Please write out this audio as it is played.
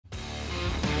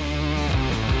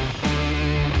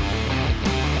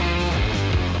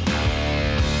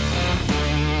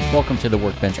Welcome to the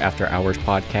Workbench After Hours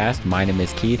podcast. My name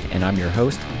is Keith, and I'm your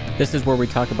host. This is where we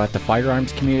talk about the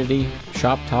firearms community,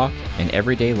 shop talk, and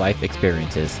everyday life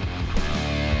experiences.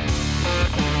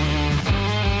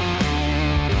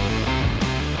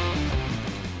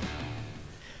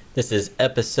 This is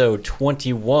episode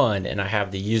 21, and I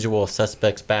have the usual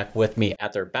suspects back with me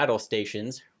at their battle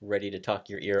stations, ready to talk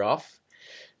your ear off.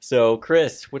 So,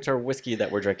 Chris, what's our whiskey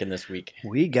that we're drinking this week?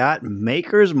 We got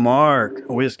Maker's Mark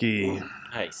whiskey.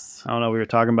 Nice. I don't know, we were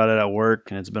talking about it at work,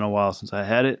 and it's been a while since I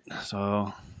had it,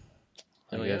 so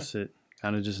I guess it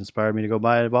kind of just inspired me to go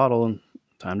buy a bottle and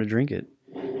time to drink it.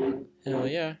 Hell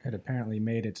yeah. It apparently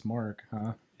made its mark,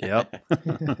 huh? Yep.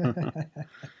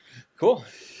 Cool.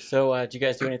 So, did you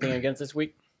guys do anything against this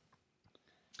week?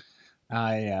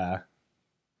 I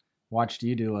watched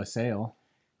you do a sale.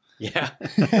 Yeah.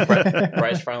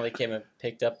 Bryce finally came and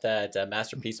picked up that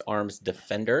Masterpiece Arms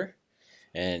Defender,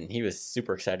 and he was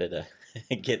super excited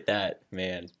to get that,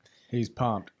 man. He's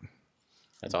pumped.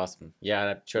 That's awesome. Yeah, and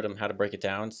I showed him how to break it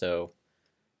down, and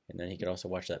then he could also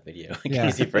watch that video in Yeah.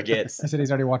 case he forgets. I said he's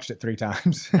already watched it 3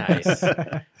 times. Nice.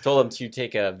 Told him to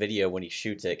take a video when he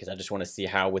shoots it because I just want to see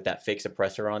how, with that fake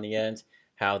suppressor on the end,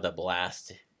 how the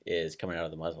blast is coming out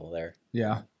of the muzzle there.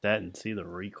 Yeah. That and see the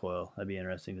recoil. That'd be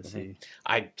interesting to see.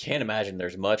 I can't imagine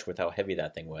there's much with how heavy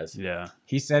that thing was. Yeah.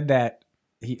 He said that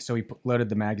he loaded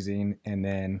the magazine, and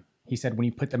then he said when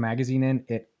you put the magazine in,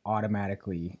 it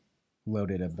automatically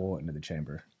loaded a bullet into the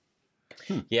chamber.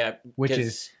 Yeah.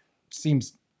 Which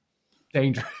seems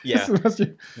dangerous. Yeah.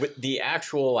 With the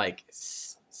actual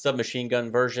submachine gun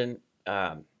version,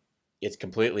 it's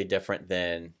completely different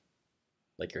than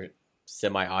like your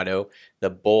semi-auto. The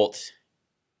bolt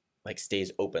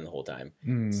stays open the whole time.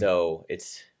 So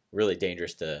it's really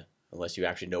dangerous unless you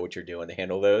actually know what you're doing to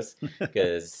handle those,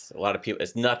 because a lot of people,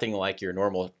 it's nothing like your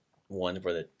normal one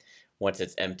where once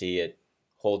it's empty, it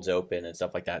holds open and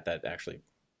stuff like that. That actually,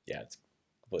 yeah, it's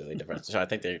completely different. So I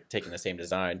think they're taking the same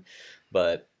design,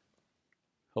 but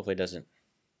hopefully it doesn't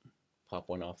pop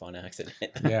one off on accident.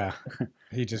 Yeah.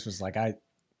 He just was like, I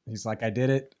did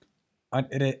it,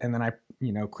 undid it, and then I,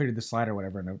 cleared the slide or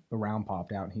whatever, and the round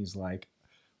popped out, and he's like,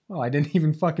 well, I didn't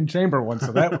even fucking chamber one,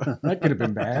 so that could have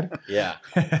been bad. Yeah.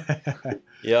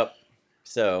 Yep.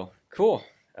 So, cool.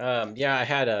 Yeah, I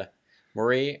had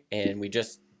Marie, and we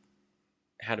just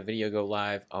had a video go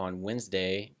live on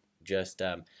Wednesday, just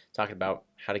talking about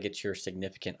how to get your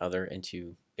significant other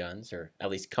into guns, or at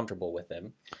least comfortable with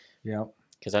them. Yeah.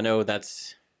 Because I know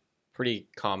that's pretty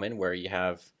common, where you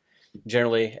have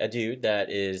generally a dude that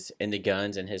is into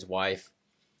guns and his wife,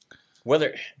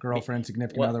 whether girlfriend,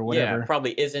 significant other, whatever, yeah,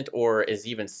 probably isn't, or is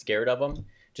even scared of them,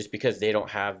 just because they don't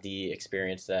have the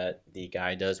experience that the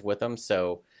guy does with them.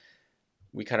 So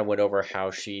we kind of went over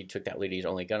how she took that ladies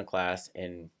only gun class,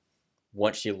 and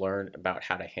once she learned about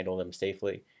how to handle them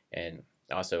safely and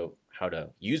also how to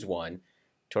use one,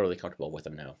 totally comfortable with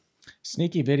them now.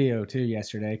 Sneaky video too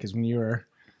yesterday, because when you were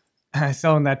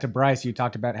selling that to Bryce, you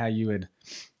talked about how you had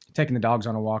taken the dogs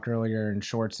on a walk earlier in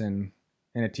shorts and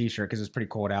in a t-shirt because it was pretty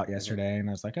cold out yesterday. And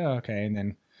I was like, oh, okay. And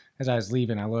then as I was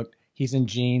leaving, I looked, he's in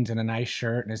jeans and a nice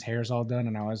shirt and his hair's all done.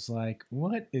 And I was like,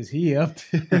 what is he up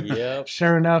to? Yep.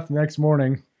 Sure enough, next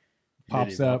morning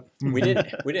pops up. We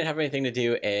didn't have anything to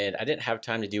do, and I didn't have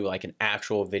time to do an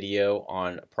actual video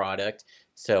on a product.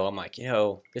 So I'm like,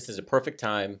 this is a perfect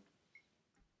time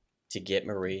to get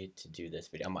Marie to do this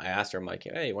video. I asked her, I'm like,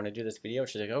 hey, you want to do this video?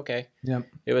 She's like, okay. Yep.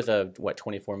 It was a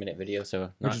 24-minute video, so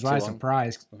not which is too why I was long.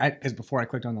 surprised, because before I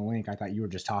clicked on the link, I thought you were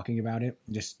just talking about it,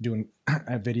 just doing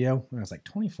a video. And I was like,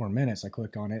 24 minutes. I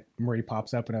click on it, Marie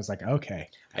pops up, and I was like, okay.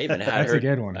 I even had that's her. a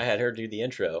good one. I had her do the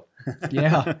intro.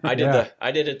 Yeah. I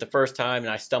did it the first time,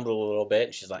 and I stumbled a little bit.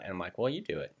 And she's like, and I'm like, well, you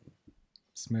do it.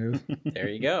 Smooth. There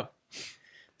you go.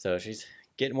 So she's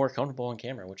getting more comfortable on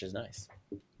camera, which is nice.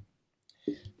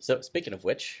 So speaking of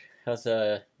which, how's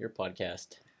your podcast?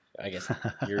 I guess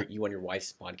you and your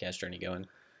wife's podcast journey going?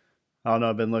 I don't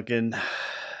know. I've been looking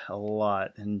a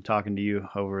lot and talking to you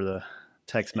over the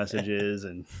text messages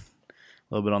and a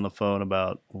little bit on the phone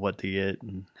about what to get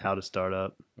and how to start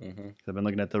up. Mm-hmm. I've been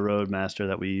looking at the Roadmaster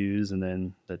that we use, and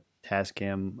then the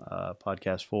Tascam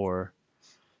Podcast 4,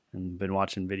 and been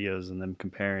watching videos and them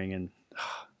comparing, and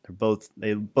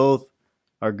they both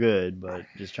are good, but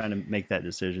just trying to make that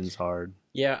decision is hard.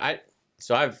 Yeah,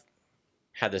 so I've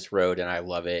had this Rode and I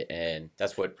love it, and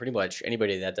that's what pretty much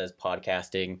anybody that does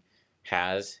podcasting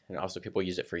has, and also people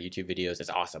use it for YouTube videos. It's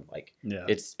awesome.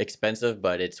 It's expensive,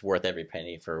 but it's worth every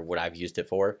penny for what I've used it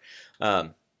for.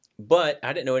 But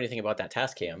I didn't know anything about that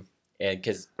Tascam, and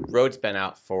because Rode's been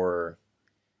out for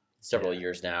several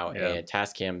years now, and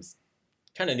Tascam's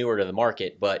kind of newer to the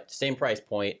market, but same price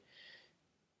point.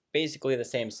 basically the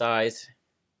same size,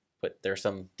 but there's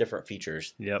some different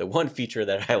features. Yep. The one feature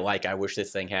that I wish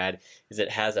this thing had, is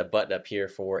it has a button up here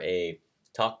for a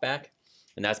talkback.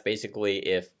 And that's basically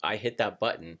if I hit that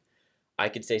button, I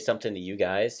could say something to you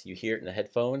guys, you hear it in the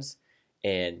headphones,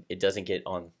 and it doesn't get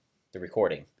on the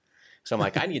recording. So I'm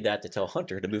like, I need that to tell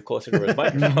Hunter to move closer to his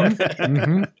microphone.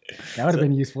 That would have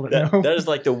been useful to know. That is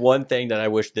like the one thing that I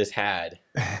wish this had.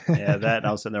 Yeah, that.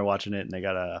 I was sitting there watching it, and they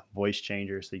got a voice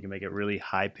changer, so you can make it really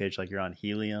high pitched, like you're on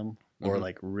helium, or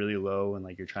like really low, and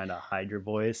like you're trying to hide your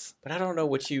voice. But I don't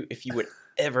know if you would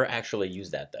ever actually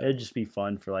use that though. It'd just be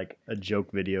fun for like a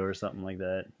joke video or something like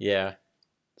that. Yeah.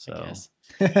 So. I guess.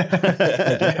 I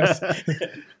guess.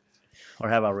 Or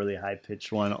have a really high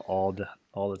pitched one all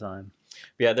the time.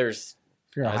 Yeah, there's.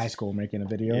 If you're in high school making a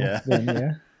video, Yeah.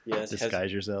 then yeah.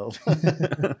 Disguise yourself.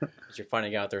 As you're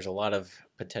finding out, there's a lot of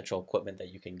potential equipment that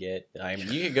you can get. I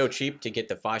mean, you can go cheap to get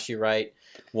the Foschi-Right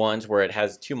ones where it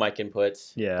has 2 mic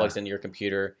inputs, plugs into your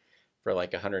computer for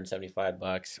like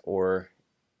 $175, or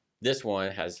this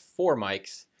one has 4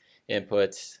 mics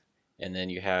inputs, and then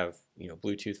you have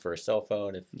Bluetooth for a cell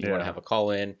phone if you want to have a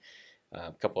call in,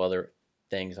 a couple other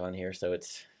things on here. So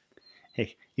it's.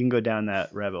 Hey, you can go down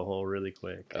that rabbit hole really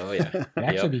quick. Oh yeah, it'd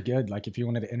actually be good. Like if you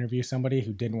wanted to interview somebody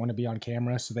who didn't want to be on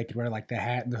camera, so they could wear like the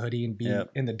hat and the hoodie and be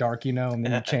in the dark, and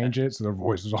then you change it so their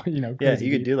voice is all Yeah, crazy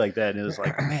you could deep. do like that, and it was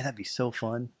like, man, that'd be so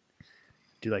fun.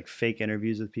 Do like fake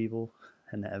interviews with people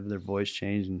and have their voice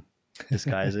change and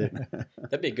disguise it.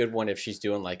 That'd be a good one if she's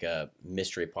doing like a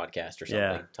mystery podcast or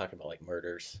something, talking about like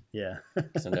murders. Yeah.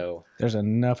 So no, There's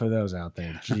enough of those out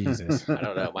there. Jesus. I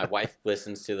don't know. My wife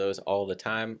listens to those all the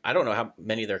time. I don't know how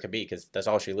many there could be because that's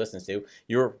all she listens to.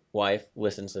 Your wife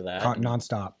listens to that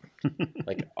Nonstop.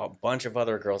 Like a bunch of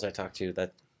other girls I talk to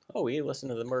that. Oh, we listen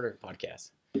to the murder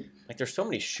podcast. Like there's so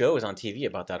many shows on TV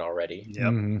about that already. Yep.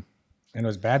 Mm-hmm. And it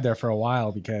was bad there for a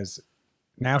while because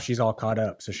now she's all caught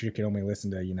up, so she could only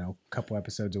listen to a couple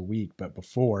episodes a week. But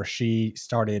before, she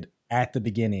started at the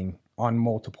beginning on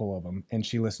multiple of them, and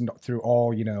she listened through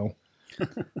all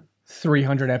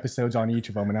 300 episodes on each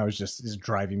of them, and I was just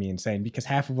driving me insane because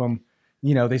half of them,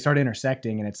 they start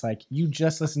intersecting, and it's like you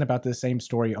just listened about the same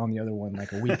story on the other one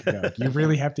like a week ago. You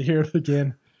really have to hear it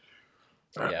again.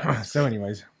 Yeah. So,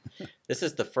 anyways, this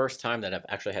is the first time that I've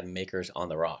actually had makers on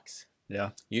the rocks.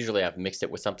 Yeah. Usually I've mixed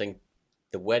it with something.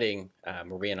 The weddings,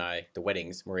 Marie and I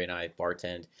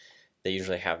bartend. They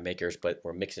usually have makers, but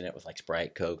we're mixing it with like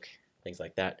Sprite, Coke, things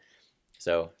like that.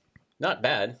 So not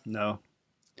bad. No.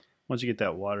 Once you get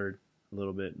that watered a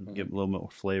little bit and get a little more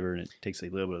flavor, and it takes a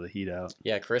little bit of the heat out.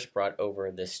 Yeah, Chris brought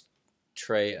over this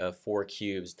tray of 4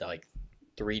 cubes, like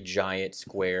 3 giant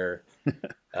square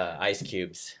ice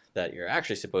cubes that you're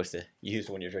actually supposed to use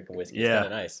when you're drinking whiskey. It's kind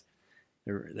of nice.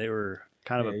 They were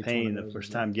kind of a pain the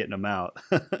first time getting them out.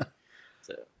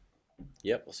 So,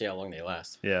 yep, we'll see how long they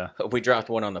last. Yeah. We dropped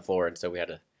one on the floor, and so we had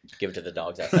to give it to the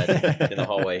dogs outside in the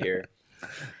hallway here.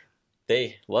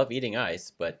 They love eating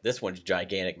ice, but this one's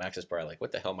gigantic. Max is probably like,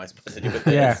 what the hell am I supposed to do with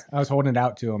this? Yeah, I was holding it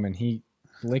out to him, and he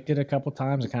licked it a couple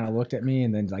times and kind of looked at me,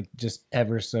 and then like just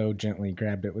ever so gently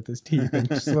grabbed it with his teeth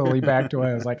and slowly backed away.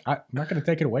 I was like, I'm not going to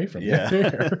take it away from you.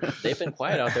 They've been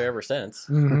quiet out there ever since.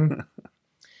 Mm-hmm.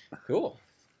 Cool.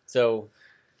 So,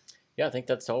 yeah, I think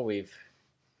that's all we've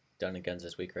done in guns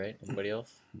this week, right? Anybody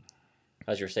else?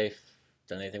 How's your safe?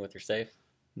 Done anything with your safe?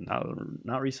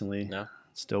 Not recently. No?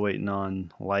 Still waiting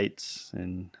on lights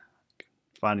and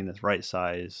finding this right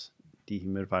size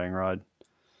dehumidifying rod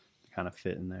to kind of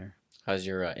fit in there. How's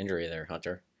your injury there,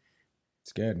 Hunter?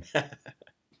 It's good.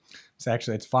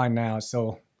 It's fine now. It's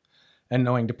still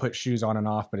annoying to put shoes on and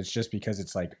off, but it's just because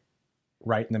it's like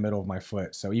right in the middle of my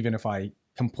foot. So even if I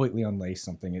completely unlace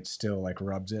something, it still like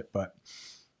rubs it, but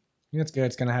it's good.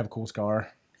 It's gonna have a cool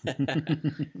scar.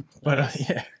 But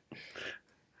yeah.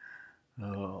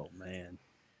 Oh man.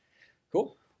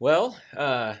 Cool. Well,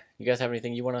 you guys have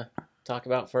anything you want to talk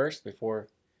about first before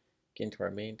getting to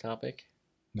our main topic?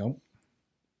 Nope.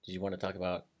 Did you want to talk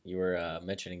about, you were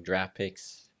mentioning draft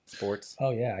picks, sports? Oh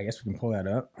yeah, I guess we can pull that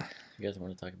up. You guys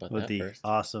want to talk about With that the first?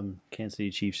 awesome Kansas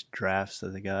City Chiefs drafts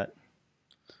that they got.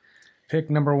 Pick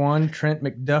number 1, Trent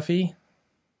McDuffie,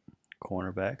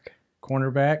 cornerback.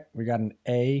 We got an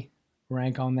A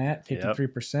rank on that,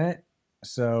 53%.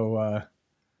 So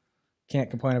can't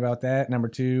complain about that. Number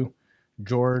 2,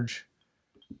 George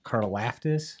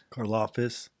Karlaftis.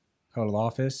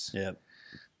 Yep.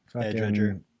 Fucking Edge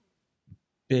rusher.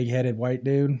 Big-headed white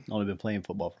dude. Only been playing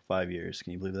football for 5 years.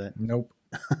 Can you believe that? Nope.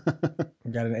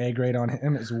 We got an A grade on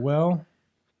him as well.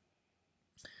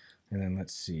 And then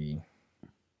let's see.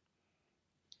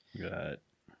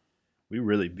 We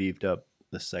really beefed up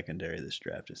the secondary of this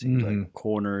draft. It seems like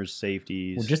corners,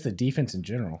 safeties. Well, just the defense in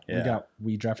general. Yeah.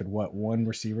 We drafted one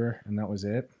receiver, and that was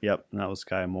it. Yep, and that was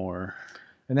Sky Moore.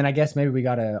 And then I guess maybe we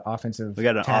got an offensive. We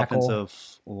got an tackle.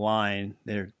 offensive line.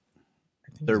 They're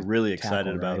really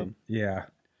excited about him. Yeah.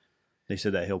 They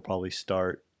said that he'll probably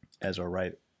start as a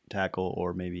right tackle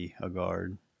or maybe a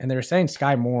guard. And they were saying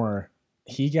Sky Moore,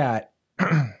 he had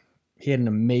an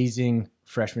amazing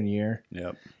freshman year.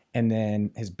 Yep. And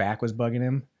then his back was bugging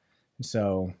him.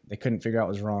 So they couldn't figure out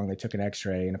what was wrong. They took an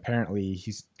x-ray, and apparently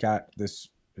he's got this,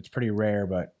 it's pretty rare,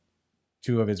 but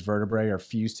 2 of his vertebrae are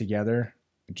fused together,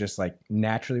 just like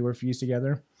naturally were fused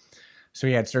together. So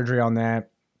he had surgery on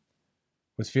that,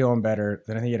 was feeling better.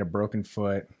 Then I think he had a broken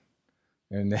foot.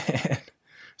 And then,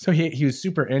 so he was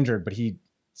super injured, but he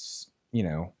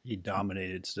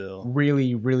dominated still.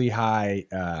 Really, really high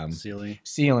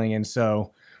ceiling. And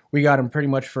so we got him pretty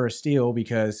much for a steal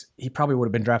because he probably would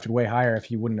have been drafted way higher if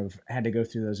he wouldn't have had to go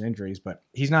through those injuries. But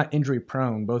he's not injury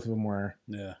prone. Both of them were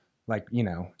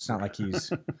it's not like he's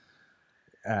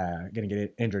going to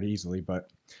get injured easily. But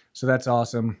so that's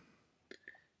awesome.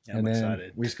 Yeah, and I'm then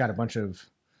excited. We just got a bunch of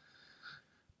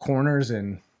corners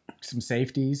and some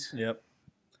safeties. Yep.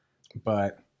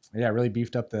 But yeah, really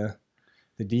beefed up the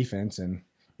defense. And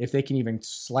if they can even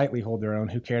slightly hold their own,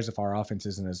 who cares if our offense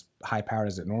isn't as high powered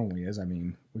as it normally is? I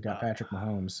mean, we got Patrick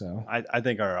Mahomes, so I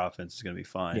think our offense is going to be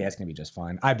fine. Yeah, it's going to be just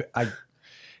fine. I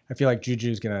feel like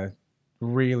Juju's going to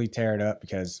really tear it up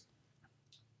because,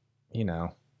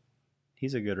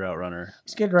 he's a good route runner.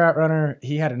 He's a good route runner.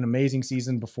 He had an amazing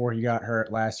season before he got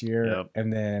hurt last year. Yep.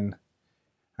 And then,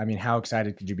 I mean, how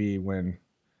excited could you be when,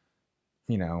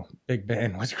 Big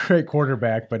Ben was a great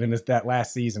quarterback, but in that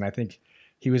last season, I think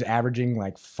he was averaging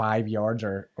like 5 yards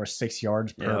or 6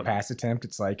 yards per pass attempt.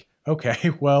 It's like, okay,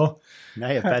 well. Now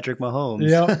you have Patrick Mahomes.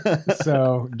 Yep.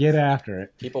 So get after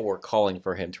it. People were calling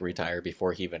for him to retire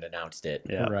before he even announced it.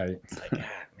 Yeah. Right. It's like, God,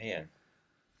 man.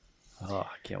 Oh,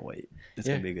 I can't wait. It's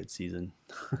going to be a good season.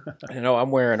 I know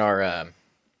I'm wearing our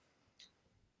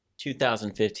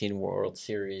 2015 World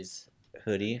Series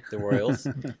hoodie, the Royals.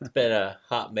 It's been a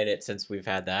hot minute since we've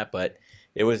had that, but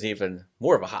it was even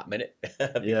more of a hot minute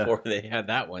before they had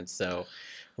that one. So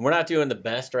we're not doing the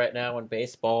best right now in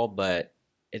baseball, but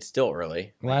it's still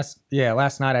early. Last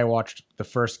night I watched the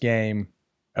first game,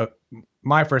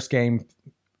 my first game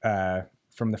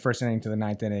from the first inning to the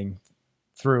ninth inning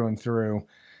through and through,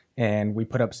 and we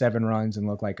put up 7 runs and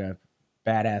looked like a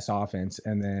badass offense,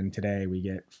 and then today we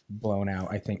get blown out,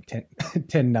 I think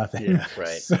 10 nothing. Yeah,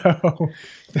 right. So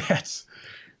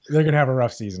they're gonna have a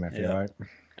rough season, I feel like.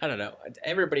 I don't know.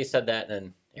 Everybody said that, and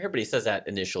then everybody says that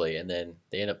initially, and then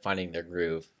they end up finding their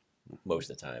groove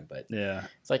most of the time. But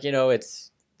it's like,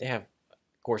 they have,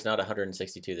 of course, not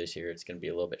 162 this year. It's going to be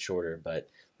a little bit shorter, but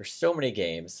there's so many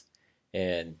games,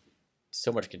 and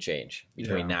so much can change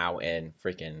between now and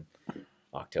freaking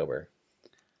October.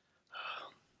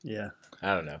 Yeah.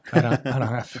 I don't know. I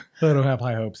don't have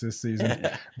high hopes this season.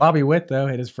 Bobby Witt, though,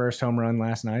 hit his first home run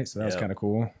last night, so that was kind of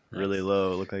cool. Really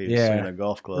low. It looked like he was swinging a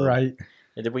golf club. Right.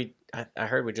 And I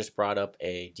heard we just brought up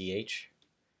a DH.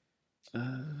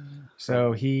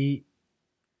 So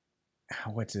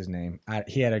what's his name?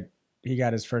 He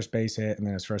got his first base hit and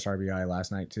then his first RBI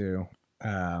last night too.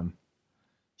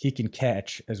 He can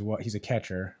catch as well. He's a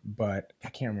catcher, but I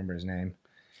can't remember his name.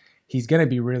 He's going to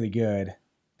be really good.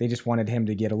 They just wanted him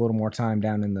to get a little more time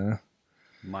down in the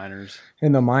minors.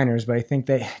 But I think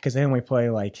because they only play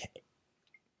like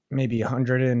maybe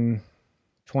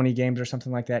 120 games or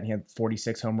something like that, and he had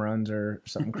 46 home runs or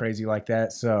something crazy like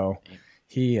that. So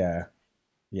he, I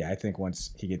think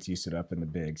once he gets used to it up in the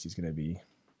bigs, he's going to be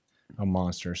a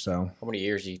monster. So how many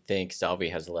years do you think Salvi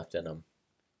has left in him?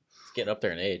 He's getting up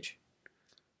there in age.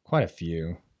 Quite a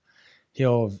few.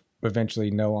 He'll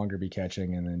eventually no longer be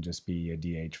catching and then just be a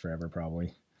DH forever,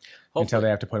 probably. Hopefully. Until they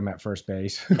have to put him at first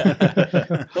base.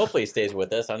 Hopefully he stays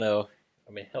with us. I know.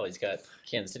 I mean, hell, he's got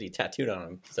Kansas City tattooed on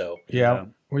him. So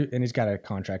and he's got a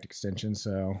contract extension,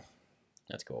 so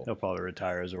that's cool. He'll probably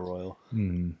retire as a Royal.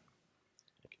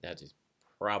 That's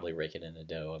probably raking in the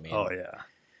dough. I mean, oh yeah,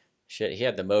 shit, he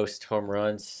had the most home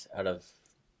runs out of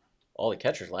all the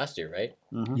catchers last year, right?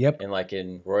 Mm-hmm. Yep. And like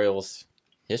in Royals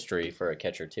history for a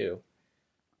catcher too,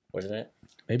 wasn't it?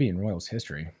 Maybe in Royals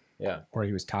history. Yeah. Or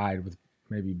he was tied with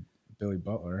maybe Billy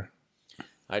Butler.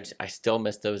 I still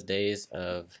miss those days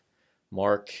of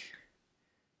Mark,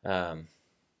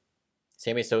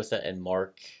 Sammy Sosa and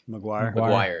Mark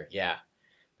McGuire. Yeah.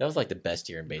 That was like the best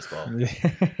year in baseball.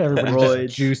 Everybody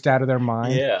just juiced out of their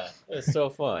mind. Yeah. It was so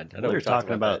fun. I know we were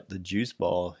talking about the juice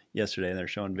ball yesterday, and they're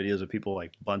showing videos of people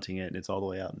like bunting it, and it's all the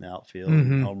way out in the outfield.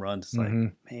 Home runs. It's like,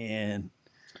 man.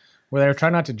 Well, they're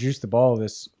trying not to juice the ball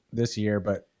this year,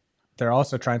 but they're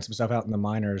also trying some stuff out in the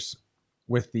minors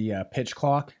with the pitch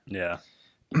clock. Yeah.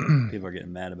 People are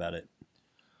getting mad about it.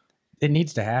 It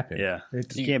needs to happen. Yeah.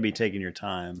 You can't be taking your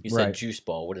time. You said juice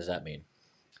ball. What does that mean?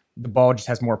 The ball just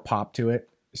has more pop to it.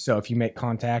 So if you make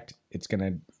contact, it's going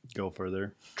to go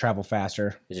further, travel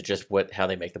faster. Is it just how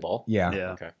they make the ball? Yeah.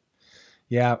 Yeah. Okay.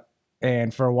 Yeah.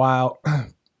 And for a while,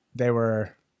 they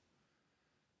were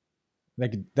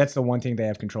like, that's the one thing they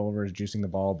have control over is juicing the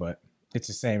ball, but it's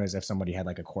the same as if somebody had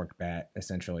like a cork bat,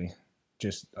 essentially,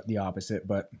 just the opposite.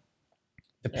 But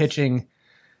the pitching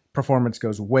performance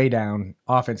goes way down,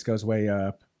 offense goes way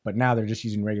up, but now they're just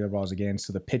using regular balls again.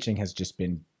 So the pitching has just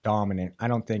been dominant. I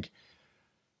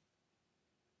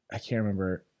can't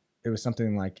remember. It was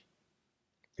something like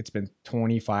it's been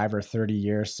 25 or 30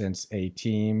 years since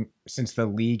the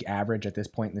league average at this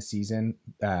point in the season,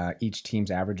 each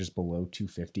team's average is below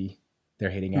 250, their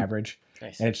hitting average.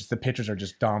 Nice. And it's just the pitchers are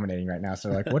just dominating right now. So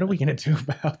like, what are we going to do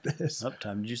about this?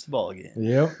 Time to juice the ball again.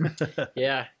 Yep.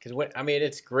 Yeah, because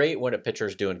it's great when a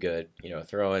pitcher's doing good,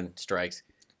 throwing strikes.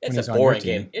 It's When he's a on your boring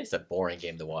team. game. It's a boring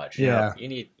game to watch. Yeah. You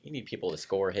need people to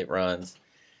score, hit runs.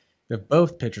 If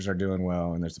both pitchers are doing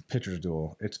well and there's a pitcher's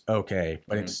duel, it's okay,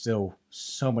 but it's still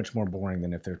so much more boring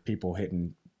than if there's people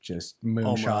hitting just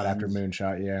moonshot after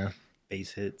moonshot. Yeah.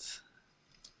 Base hits.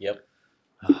 Yep.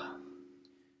 I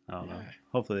don't know.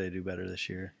 Hopefully they do better this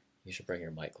year. You should bring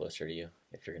your mic closer to you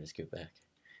if you're going to scoot back.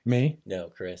 Me? No,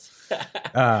 Chris.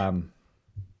 I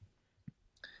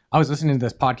was listening to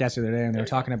this podcast the other day and they were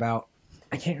talking about,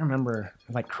 I can't remember,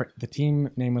 like the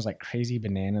team name was like Crazy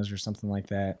Bananas or something like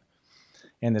that.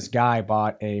 And this guy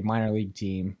bought a minor league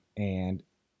team and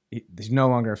he's no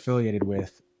longer affiliated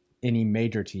with any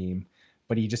major team,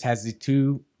 but he just has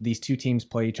these two teams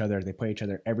play each other. They play each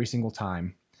other every single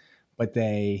time, but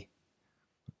they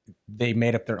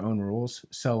made up their own rules.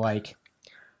 So like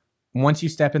once you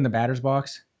step in the batter's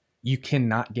box, you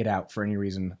cannot get out for any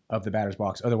reason of the batter's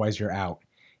box. Otherwise you're out.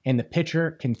 And the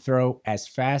pitcher can throw as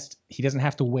fast. He doesn't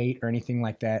have to wait or anything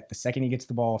like that. The second he gets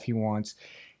the ball, if he wants,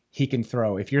 he can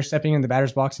throw. If you're stepping in the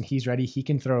batter's box and he's ready, he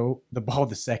can throw the ball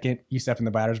the second you step in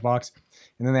the batter's box.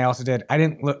 And then they also did, I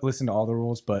didn't listen to all the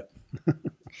rules, but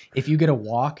if you get a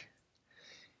walk,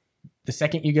 the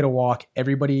second you get a walk,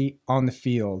 everybody on the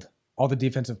field, all the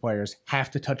defensive players have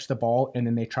to touch the ball and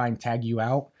then they try and tag you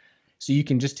out. So you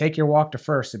can just take your walk to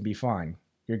first and be fine.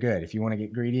 You're good. If you want to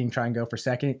get greedy and try and go for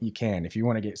second, you can. If you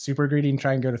want to get super greedy and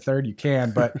try and go to third, you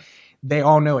can. But they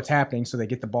all know it's happening, so they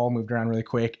get the ball moved around really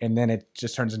quick, and then it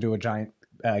just turns into a giant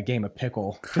game of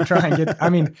pickle to try and get. I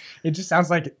mean, it just sounds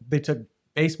like they took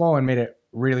baseball and made it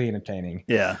really entertaining.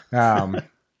 Yeah.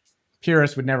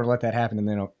 Purists would never let that happen in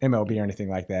the MLB or anything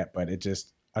like that, but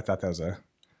I thought that was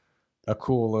a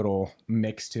cool little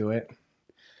mix to it.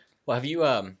 Well, have you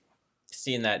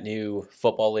seen that new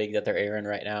football league that they're airing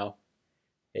right now?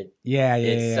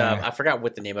 Yeah. I forgot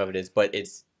what the name of it is, but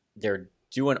they're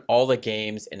doing all the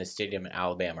games in a stadium in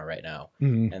Alabama right now.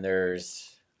 Mm-hmm. And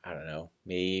there's, I don't know,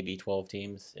 maybe 12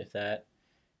 teams, if that.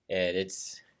 And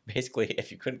it's basically,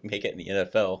 if you couldn't make it in the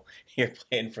NFL, you're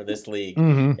playing for this league.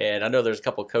 Mm-hmm. And I know there's a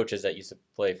couple coaches that used to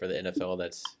play for the NFL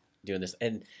that's doing this.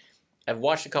 And I've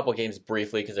watched a couple games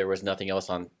briefly because there was nothing else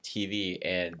on TV,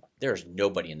 and there's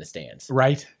nobody in the stands.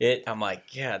 Right. I'm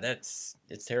like, yeah, it's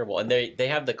terrible. And they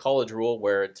have the college rule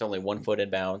where it's only 1 foot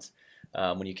in bounds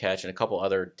when you catch, and a couple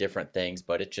other different things.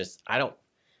 But it just,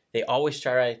 they always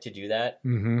try to do that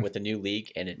with the new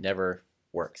league, and it never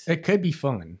works. It could be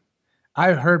fun.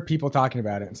 I've heard people talking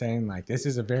about it and saying like, this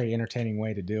is a very entertaining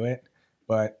way to do it.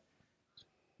 But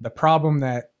the problem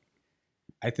that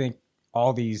I think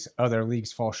all these other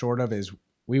leagues fall short of is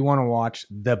we want to watch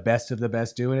the best of the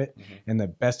best doing it, and the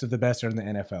best of the best are in the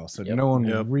NFL. So no one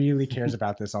really cares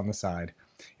about this on the side.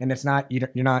 And it's not, you're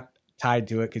not tied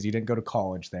to it because you didn't go to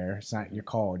college there. It's not your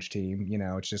college team,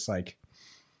 it's just like,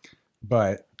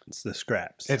 but it's the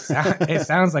scraps. It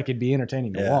sounds like it'd be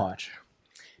entertaining to watch.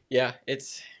 Yeah, it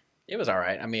was all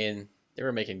right. I mean, they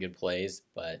were making good plays,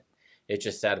 but it's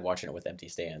just sad watching it with empty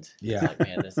stands. Yeah. It's like,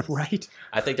 man, this is right.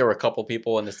 I think there were a couple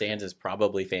people in the stands as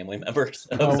probably family members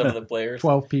of some of the players.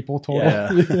 12 people total. Yeah.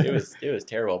 It was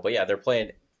terrible. But yeah, they're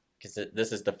playing because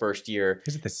this is the first year.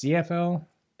 Is it the CFL?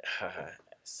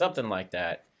 Something like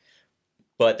that.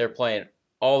 But they're playing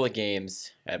all the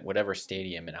games at whatever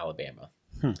stadium in Alabama.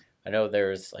 I know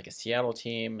there's like a Seattle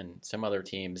team and some other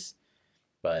teams,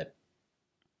 but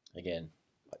again,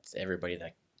 it's everybody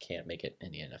that can't make it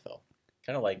in the NFL.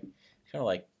 Kind of like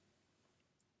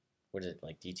what is it,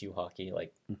 like D2 hockey?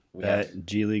 Like we have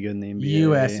G League in the NBA.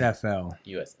 USFL.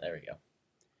 there we go.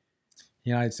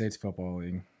 United States Football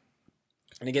League.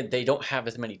 And again, they don't have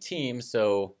as many teams,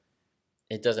 so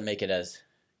it doesn't make it as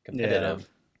competitive.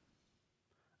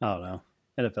 I don't know.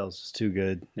 NFL's just too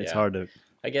good. It's Yeah. hard to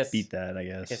I guess beat that, I I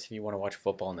guess guess. if you want to watch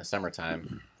football in the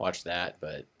summertime, watch that.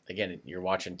 But again, you're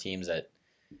watching teams that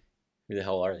who the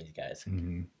hell are these guys?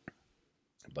 Mm-hmm.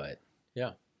 But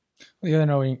yeah, The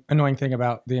other annoying thing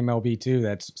about the MLB too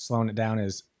that's slowing it down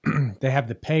is they have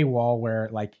the paywall where,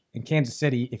 like in Kansas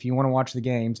City, if you want to watch the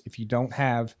games, if you don't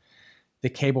have the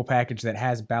cable package that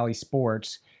has Bally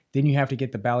Sports, then you have to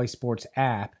get the Bally Sports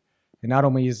app. And not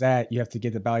only is that, you have to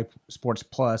get the Bally Sports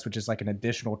Plus, which is like an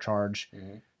additional charge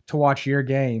to watch your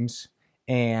games.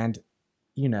 And,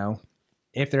 you know,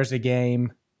 if there's a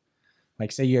game,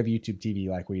 like say you have YouTube TV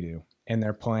like we do, and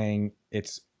they're playing,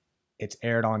 it's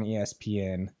aired on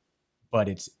ESPN, but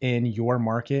it's in your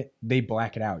market, they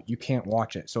black it out. You can't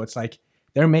watch it. So it's like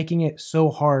they're making it so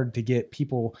hard to get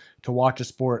people to watch a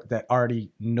sport that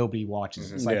already nobody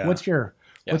watches. It's like, what's your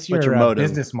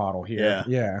business model here?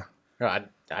 Yeah. No,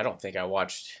 I don't think I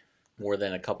watched more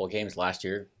than a couple of games last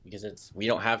year because we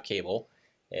don't have cable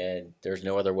and there's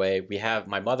no other way.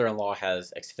 My mother-in-law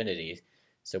has Xfinity,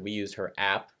 so we use her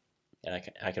app, and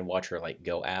I can watch her like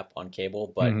Go app on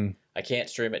cable, but I can't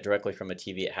stream it directly from a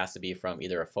TV. It has to be from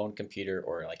either a phone computer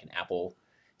or like an Apple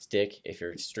stick. If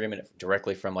you're streaming it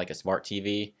directly from like a smart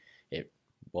TV, it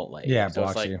won't let you. Yeah, it so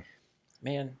blocks it's like, you.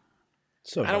 Man,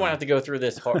 So I don't want to have to go through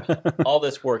this all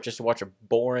this work just to watch a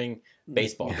boring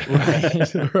baseball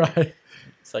game. Right.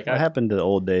 It's like what happened to the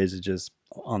old days is just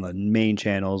on the main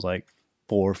channels like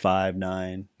 4, 5,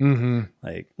 9. Mm-hmm.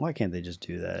 Like, why can't they just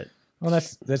do that? Well,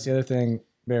 that's the other thing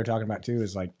they were talking about too,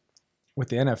 is like with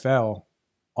the NFL,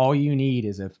 all you need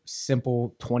is a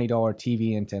simple $20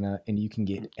 TV antenna and you can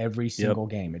get every single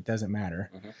game. It doesn't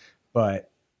matter.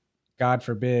 But God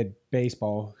forbid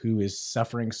baseball, who is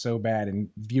suffering so bad in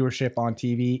viewership on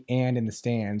TV and in the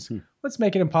stands, let's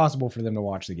make it impossible for them to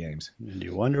watch the games. And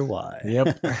you wonder why.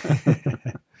 Yep.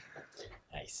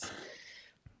 Nice.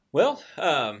 Well,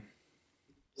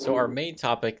 so our main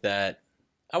topic that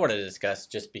I wanted to discuss,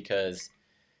 just because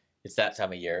it's that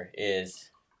time of year,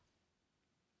 is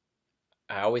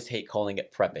I always hate calling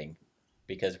it prepping,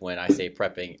 because when I say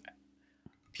prepping,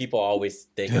 people always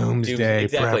think Doomsday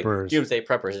of Preppers. Doomsday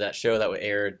Preppers, that show that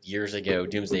aired years ago,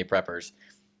 Doomsday Preppers.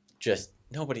 Just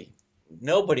nobody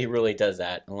really does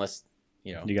that unless,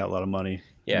 you got a lot of money.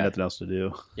 Yeah. Nothing else to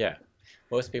do. Yeah.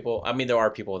 Most people, I mean, there are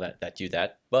people that do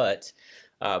that, but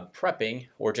prepping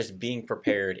or just being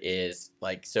prepared is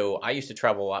like, so I used to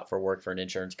travel a lot for work for an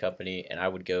insurance company, and I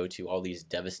would go to all these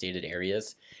devastated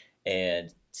areas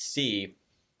and see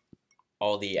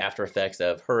all the after effects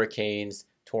of hurricanes,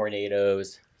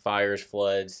 tornadoes, fires,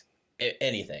 floods,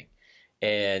 anything.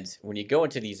 And when you go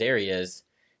into these areas,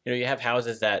 you have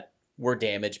houses that were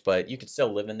damaged, but you could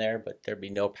still live in there, but there'd be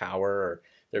no power or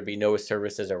there'd be no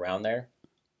services around there.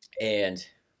 And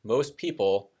most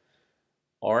people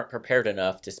aren't prepared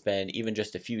enough to spend even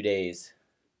just a few days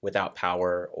without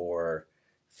power or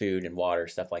food and water,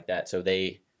 stuff like that. So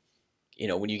they,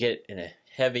 when you get in a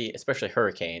heavy, especially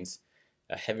hurricanes,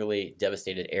 a heavily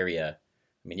devastated area,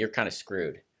 I mean, you're kind of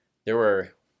screwed.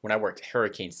 When I worked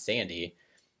Hurricane Sandy,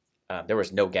 there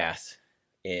was no gas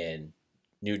in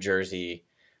New Jersey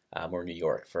or New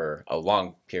York for a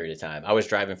long period of time. I was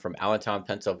driving from Allentown,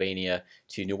 Pennsylvania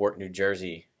to Newark, New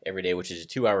Jersey every day, which is a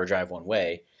 2-hour drive one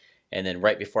way. And then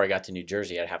right before I got to New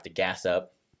Jersey, I'd have to gas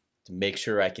up to make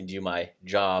sure I can do my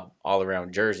job all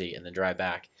around Jersey and then drive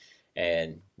back.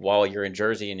 And while you're in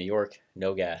Jersey and New York,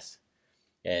 no gas.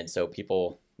 And so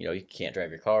people, you can't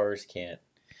drive your cars, can't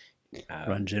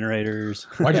run generators.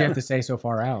 Why'd you have to stay so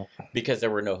far out? Because there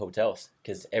were no hotels.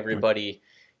 Because everybody,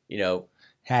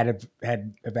 had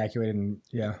evacuated. And,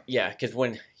 yeah. Yeah, because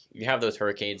when you have those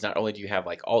hurricanes, not only do you have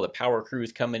like all the power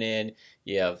crews coming in,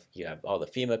 you have all the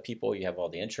FEMA people, you have all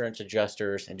the insurance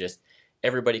adjusters, and just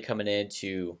everybody coming in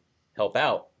to help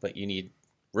out. But you need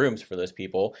rooms for those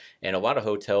people, and a lot of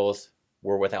hotels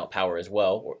were without power as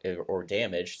well, or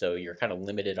damaged. So you're kind of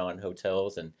limited on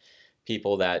hotels, and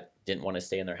people that didn't want to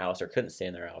stay in their house or couldn't stay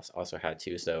in their house also had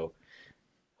to. So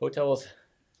hotels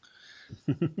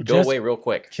go away real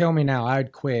quick. Kill me now.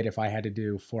 I'd quit if I had to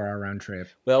do 4-hour round trip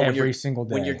every single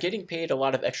day. When you're getting paid a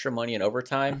lot of extra money in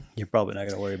overtime, you're probably not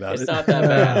going to worry about it. It's not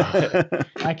that bad.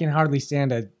 I can hardly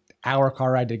stand a hour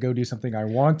car ride to go do something I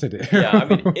want to do. Yeah, I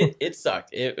mean, it sucked.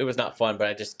 It was not fun, but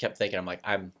I just kept thinking,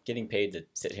 I'm getting paid to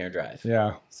sit here and drive.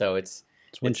 Yeah. So it's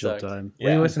windshield time. Yeah.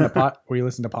 Were you listening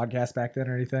to podcasts back then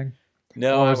or anything?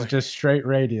 No, or was it just straight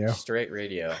radio? Straight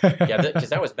radio. Yeah, because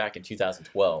that was back in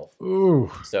 2012.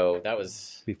 Ooh. So that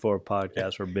was before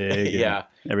podcasts were big. Yeah.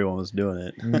 Everyone was doing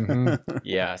it. Mm-hmm.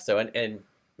 Yeah. So and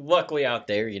luckily out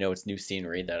there, it's new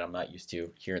scenery that I'm not used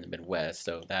to here in the Midwest,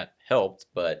 so that helped.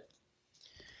 But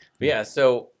yeah,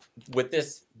 so with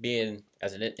this being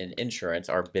as an insurance,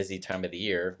 our busy time of the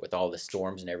year with all the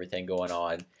storms and everything going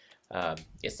on,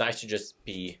 it's nice to just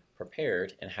be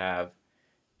prepared and have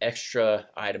extra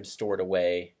items stored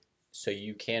away so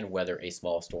you can weather a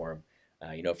small storm.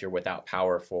 If you're without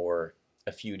power for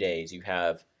a few days, you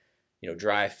have,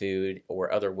 dry food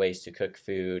or other ways to cook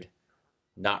food,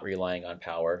 not relying on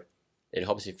power. It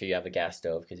helps if you have a gas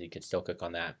stove because you could still cook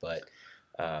on that. But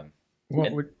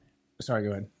sorry,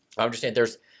 go ahead. I'm just saying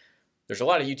there's a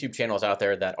lot of YouTube channels out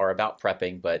there that are about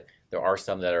prepping, but there are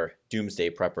some that are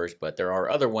doomsday preppers. But there are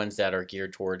other ones that are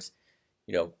geared towards,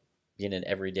 being an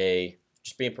everyday,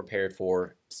 just being prepared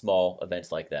for small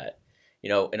events like that.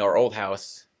 In our old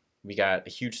house, we got a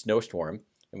huge snowstorm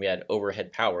and we had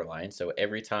overhead power lines. So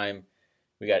every time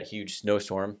we got a huge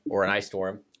snowstorm or an ice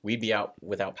storm, we'd be out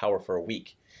without power for a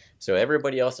week. So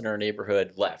everybody else in our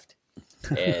neighborhood left.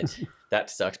 And that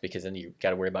sucks because then you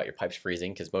got to worry about your pipes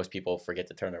freezing because most people forget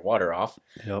to turn their water off.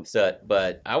 Yep. So,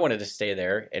 but I wanted to stay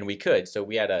there and we could. So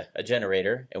we had a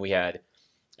generator and I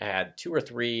had 2 or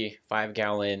 3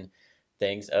 5-gallon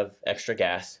things of extra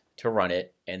gas to run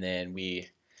it. And then we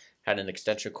had a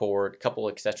couple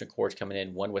extension cords coming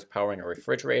in. One was powering a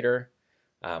refrigerator,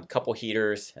 a couple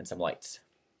heaters, and some lights.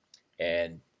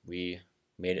 And we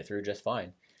made it through just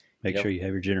fine. Make sure you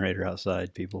have your generator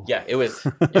outside, people. Yeah, it was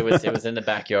in the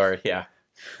backyard. Yeah,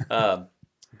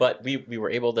 but we were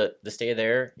able to stay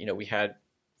there. We had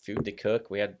food to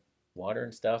cook. We had water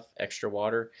and stuff, extra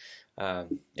water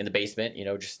in the basement.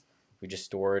 We just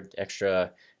stored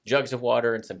extra jugs of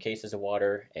water and some cases of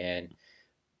water. And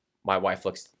my wife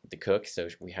looks to cook, so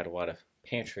we had a lot of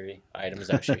pantry items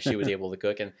that she was able to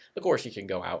cook. And of course, you can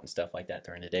go out and stuff like that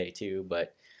during the day too.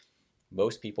 But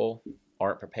most people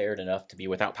aren't prepared enough to be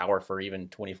without power for even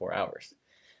 24 hours.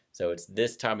 So it's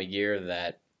this time of year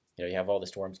that you have all the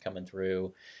storms coming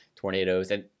through,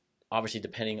 tornadoes, and obviously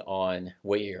depending on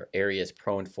what your area is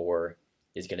prone for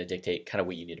is going to dictate kind of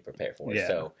what you need to prepare for. Yeah.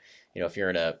 So, if you're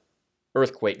in a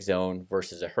earthquake zone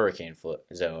versus a hurricane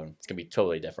zone, it's going to be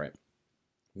totally different.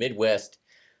 Midwest,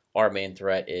 our main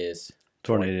threat is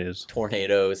tornadoes,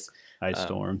 ice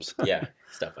storms. Yeah,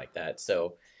 stuff like that.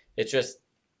 So it's just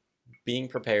being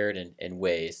prepared in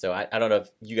ways. So I don't know if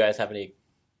you guys have any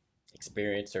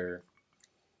experience or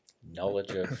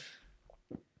knowledge of.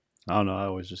 I don't know. I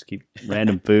always just keep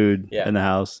random food in the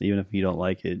house, even if you don't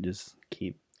like it. Just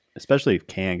keep, especially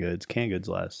canned goods. Canned goods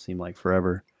seem like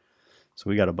forever. So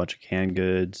we got a bunch of canned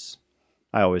goods.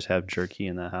 I always have jerky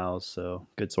in the house, so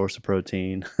good source of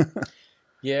protein.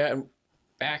 Yeah, and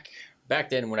back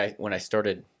then when I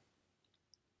started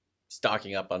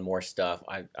stocking up on more stuff,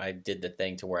 I did the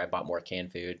thing to where I bought more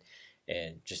canned food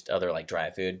and just other like dry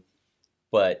food,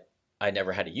 but I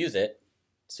never had to use it,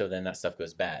 so then that stuff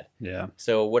goes bad. Yeah.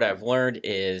 So what I've learned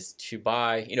is to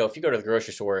buy, if you go to the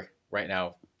grocery store right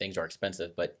now, things are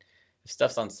expensive, but if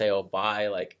stuff's on sale, buy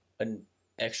like an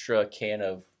extra can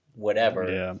of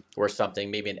whatever or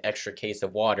something, maybe an extra case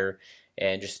of water,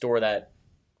 and just store that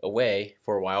away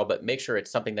for a while, but make sure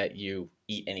it's something that you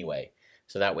eat anyway.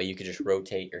 So that way you can just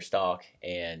rotate your stock,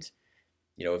 and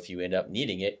if you end up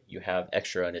needing it, you have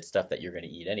extra and it's stuff that you're going to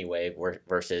eat anyway,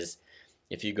 versus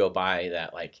if you go buy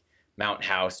that like Mountain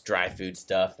House dry food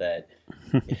stuff that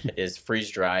is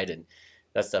freeze dried, and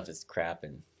that stuff is crap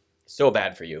and so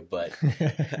bad for you. But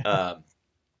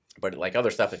but like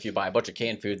other stuff, if you buy a bunch of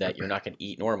canned food that you're not going to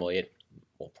eat normally, it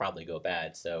will probably go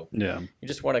bad. So you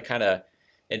just want to kind of,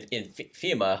 in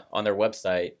FEMA on their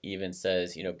website even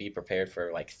says, be prepared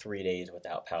for like 3 days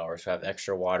without power. So have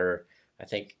extra water. I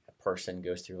think a person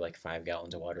goes through like 5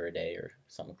 gallons of water a day or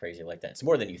something crazy like that. It's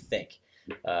more than you think.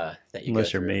 That you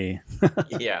Unless you're me.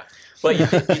 Yeah. But you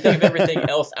think of everything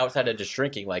else outside of just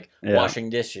drinking, like washing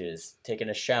dishes, taking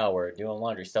a shower, doing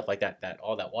laundry, stuff like that. That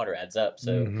all that water adds up.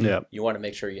 So you want to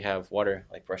make sure you have water,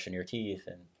 like brushing your teeth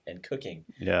and cooking.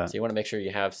 Yeah. So you want to make sure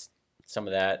you have some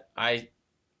of that.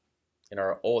 In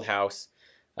our old house,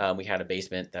 we had a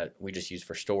basement that we just used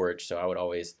for storage. So I would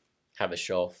always have a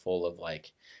shelf full of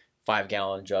like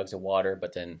 5-gallon jugs of water,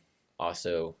 but then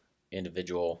also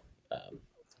individual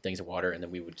things of water, and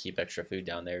then we would keep extra food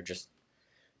down there just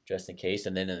in case.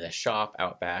 And then in the shop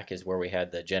out back is where we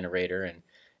had the generator and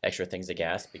extra things of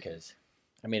gas, because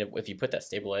if you put that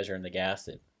stabilizer in the gas,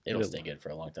 it'll stay good for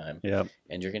a long time. Yeah.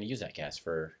 And you're going to use that gas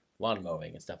for lawn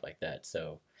mowing and stuff like that.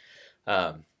 So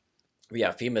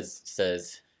FEMA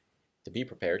says to be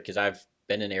prepared, because I've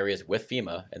been in areas with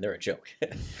FEMA and they're a joke.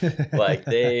 Like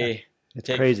it's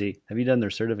crazy. Have you done their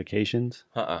certifications?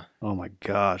 Uh-uh. Oh my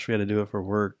gosh, we had to do it for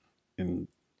work, and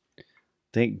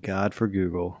Thank God for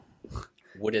Google.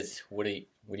 What are you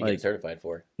getting certified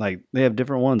for? Like they have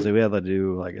different ones. We have to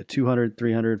do like a 200,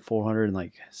 300, 400, and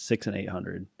like 6 and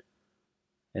 800.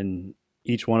 And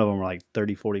each one of them are like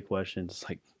 30, 40 questions. It's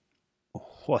like,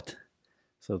 what?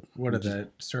 So what are the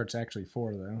certs actually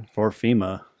for, though? For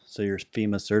FEMA. So you're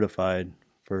FEMA certified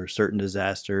for certain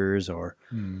disasters, or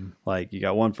like you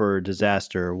got one for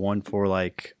disaster, one for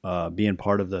like being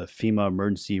part of the FEMA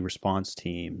emergency response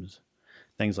teams,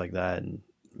 things like that. And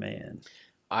man,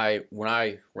 when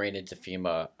I ran into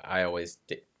FEMA, I always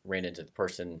ran into the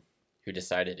person who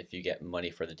decided if you get money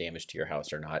for the damage to your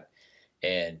house or not.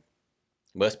 And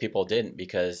most people didn't,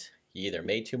 because you either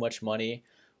made too much money,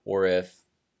 or if,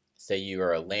 say, you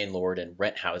are a landlord and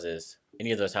rent houses,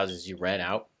 any of those houses you rent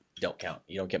out don't count.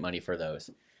 You don't get money for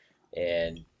those.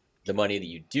 And the money that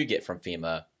you do get from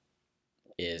FEMA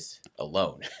is a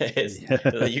loan.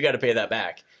 You got to pay that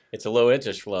back. It's a low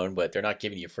interest loan, but they're not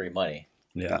giving you free money.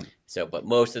 Yeah. So, but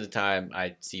most of the time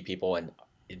I see people and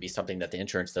it'd be something that the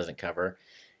insurance doesn't cover.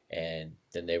 And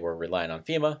then they were relying on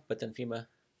FEMA, but then FEMA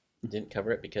didn't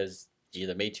cover it because you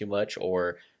either made too much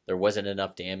or there wasn't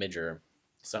enough damage or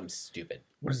something stupid.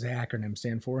 What does the acronym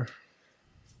stand for?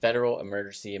 Federal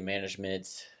Emergency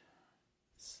Management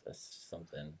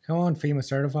something. Come on, FEMA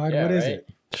certified. Yeah, what is right? it?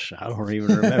 I don't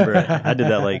even remember. I did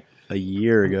that like a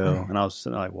year ago, and I was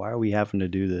sitting like, why are we having to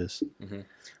do this? Mm-hmm.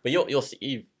 But you'll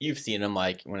see, you've seen them,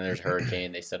 like when there's a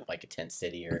hurricane, they set up like a tent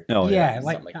city or yeah,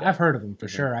 like that. I've heard of them for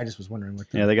sure. I just was wondering what.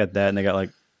 Yeah, they got that, and they got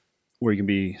like where you can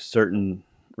be certain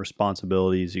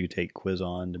responsibilities you take quiz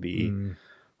on to be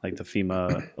like the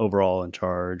FEMA overall in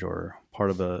charge or part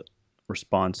of a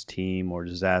response team or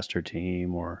disaster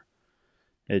team, or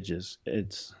it's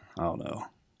I don't know.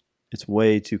 It's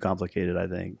way too complicated, I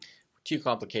think. Too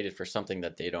complicated for something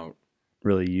that they don't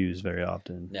really use very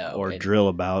often. No, or drill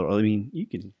about. I mean, you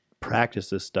can practice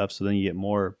this stuff so then you get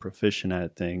more proficient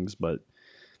at things, but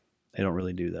they don't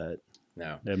really do that.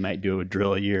 No. They might do a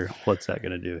drill a year. What's that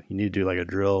going to do? You need to do like a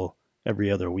drill every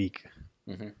other week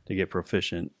to get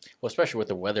proficient. Well, especially with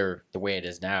the weather the way it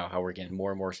is now, how we're getting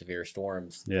more and more severe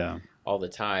storms all the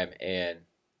time. And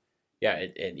yeah,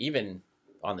 and even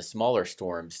on the smaller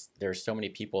storms, there's so many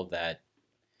people that,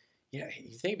 you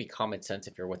think it'd be common sense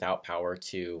if you're without power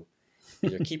to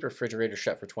either keep your refrigerator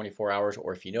shut for 24 hours,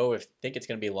 or if think it's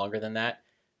going to be longer than that,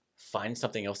 find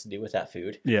something else to do with that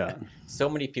food. Yeah. So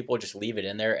many people just leave it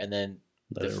in there and then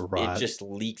it just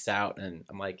leaks out. And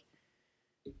I'm like,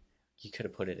 you could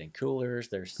have put it in coolers.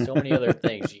 There's so many other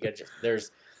things. You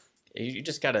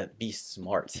just got to be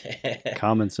smart.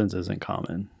 Common sense isn't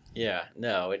common. Yeah,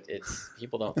 no, it's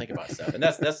people don't think about stuff. And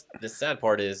that's the sad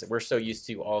part is we're so used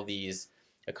to all these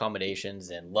accommodations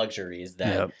and luxuries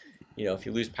that, if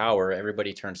you lose power,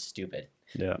 everybody turns stupid.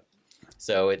 Yeah.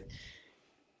 So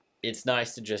it's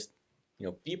nice to just,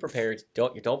 be prepared.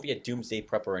 Don't be a doomsday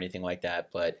prepper or anything like that.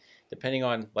 But depending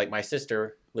on, like, my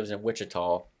sister lives in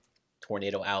Wichita,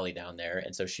 Tornado Alley down there.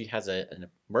 And so she has an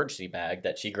emergency bag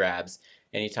that she grabs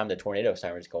anytime the tornado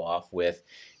sirens go off with,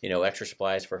 extra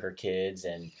supplies for her kids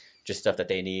and just stuff that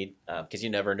they need. Because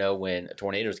you never know when a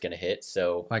tornado is going to hit.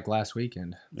 So like last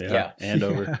weekend. Yeah. And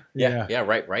over. Yeah.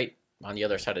 Right on the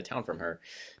other side of town from her.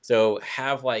 So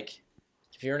have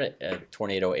if you're in a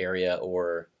tornado area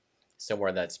or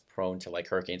somewhere that's prone to like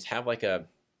hurricanes, have like a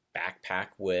backpack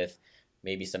with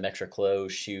maybe some extra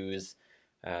clothes, shoes,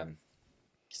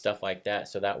 stuff like that.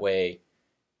 So that way,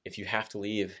 if you have to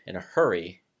leave in a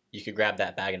hurry, you could grab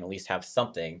that bag and at least have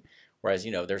something. Whereas,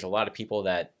 there's a lot of people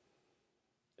that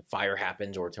fire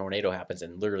happens or tornado happens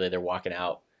and literally they're walking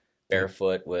out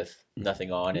barefoot with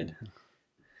nothing on and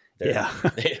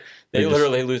they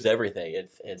literally lose everything.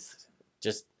 It's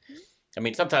just,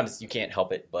 sometimes you can't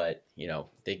help it, but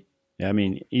they. Yeah,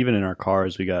 even in our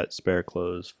cars, we got spare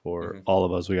clothes for all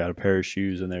of us. We got a pair of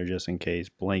shoes in there just in case,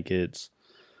 blankets,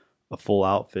 a full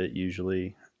outfit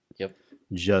usually. Yep.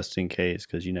 Just in case,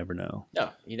 because you never know. No,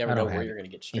 you never know where you're going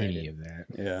to get stranded. Any of that.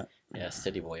 Yeah. Yeah,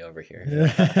 city boy over here.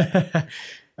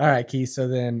 All right, Keith. So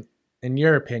then, in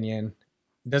your opinion,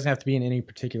 it doesn't have to be in any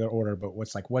particular order, but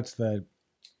what's the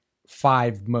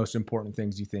 5 most important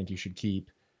things you think you should keep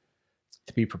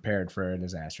to be prepared for a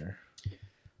disaster?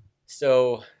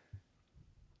 So,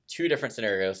 2 different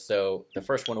scenarios. So the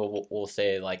first one we'll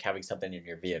say like having something in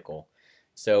your vehicle.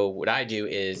 So what I do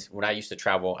is when I used to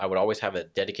travel, I would always have a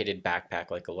dedicated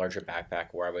backpack, like a larger backpack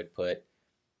where I would put,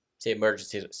 say,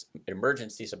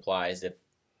 emergency supplies if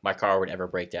my car would ever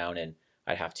break down and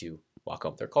I'd have to walk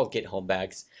home. They're called get home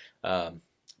bags.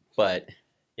 But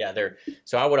yeah,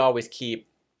 so I would always keep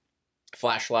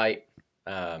flashlight,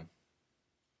 knives,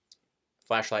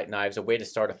 a way to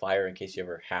start a fire in case you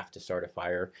ever have to start a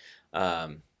fire.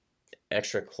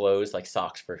 extra clothes, like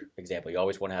socks, for example. You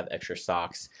always want to have extra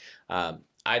socks.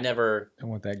 I never. I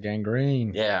want that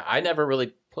gangrene. Yeah, I never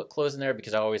really put clothes in there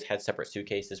because I always had separate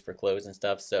suitcases for clothes and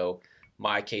stuff. So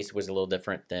my case was a little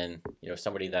different than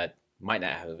somebody that might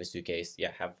not have a suitcase.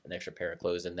 Yeah, have an extra pair of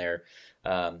clothes in there,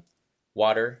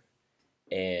 water,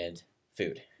 and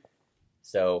food.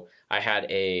 So I had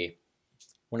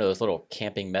one of those little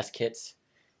camping mess kits,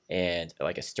 and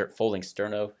like a folding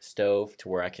sterno stove to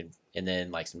where I could, and then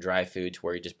like some dry food to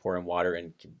where you just pour in water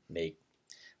and can make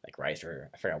like rice, or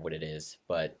I forgot what it is,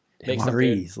 but make some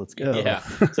food. Let's go. Yeah.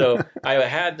 So I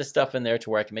had the stuff in there to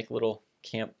where I can make a little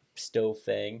camp stove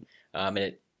thing, and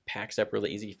it packs up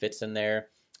really easy, fits in there.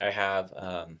 I have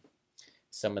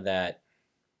some of that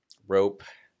rope.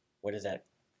 What is that?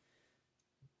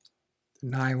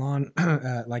 Nylon,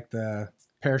 like the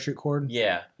parachute cord.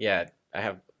 Yeah. I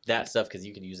have that stuff because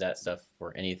you can use that stuff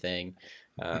for anything.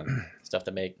 Stuff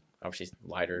to make, obviously,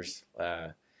 lighters.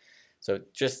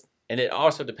 And it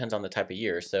also depends on the type of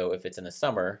year. So if it's in the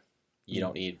summer, you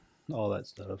don't need all that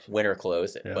stuff, winter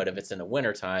clothes. Yeah. But if it's in the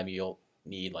winter time, you'll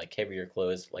need like heavier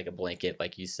clothes, like a blanket,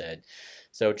 like you said.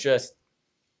 So just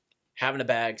having a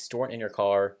bag, storing it in your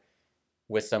car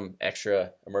with some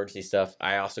extra emergency stuff.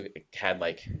 I also had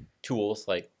like tools,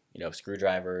 like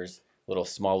screwdrivers,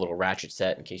 small little ratchet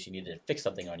set in case you needed to fix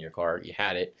something on your car. You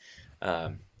had it.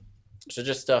 So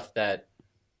just stuff that,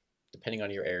 depending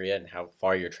on your area and how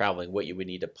far you're traveling, what you would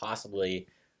need to possibly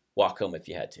walk home if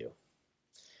you had to.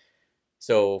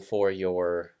 So for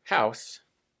your house,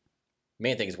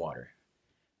 main thing is water,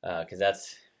 because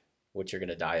that's what you're going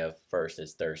to die of first,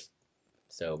 is thirst.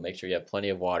 So make sure you have plenty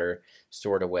of water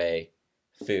stored away.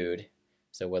 Food,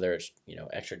 so whether it's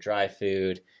extra dry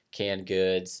food, canned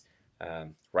goods,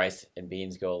 rice and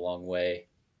beans go a long way.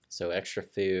 So extra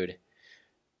food.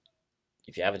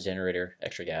 If you have a generator,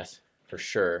 extra gas for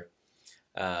sure,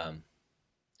 and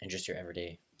just your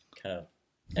everyday kind of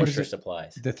extra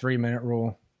supplies. The 3-minute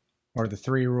rule, or the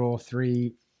 3 rule: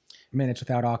 3 minutes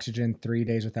without oxygen, 3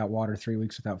 days without water, 3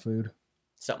 weeks without food.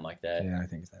 Something like that. Yeah, I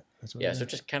think that's what. Yeah, so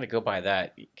just kind of go by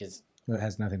that, because it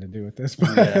has nothing to do with this.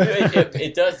 But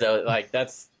it does though. Like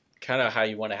that's kind of how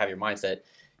you want to have your mindset.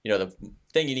 The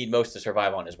thing you need most to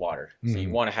survive on is water. So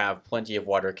you want to have plenty of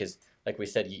water because, like we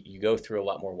said, you go through a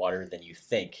lot more water than you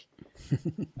think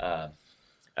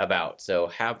about. So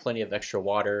have plenty of extra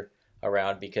water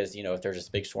around, because if there's this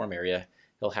big storm area,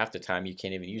 half the time you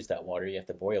can't even use that water. You have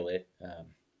to boil it.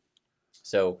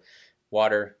 So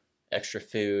water, extra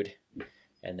food,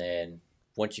 and then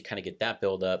once you kind of get that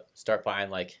build up, start buying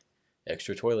like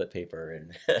extra toilet paper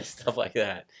and stuff like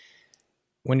that.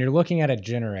 When you're looking at a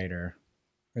generator,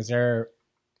 is there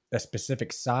a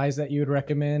specific size that you would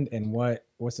recommend, and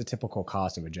what's the typical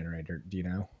cost of a generator? Do you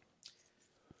know?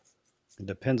 It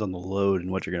depends on the load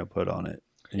and what you're going to put on it.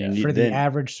 And for the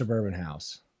average suburban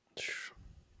house,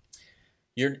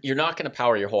 you're not going to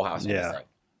power your whole house on Yeah. this thing,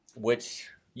 which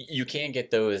you can get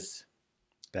those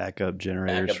backup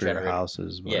generators for your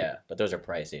houses. But yeah, but those are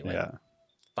pricey, like yeah.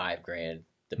 $5,000,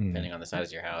 depending on the size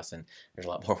of your house, and there's a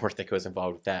lot more work that goes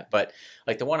involved with that. But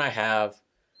like the one I have,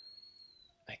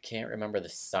 I can't remember the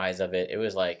size of it. It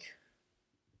was like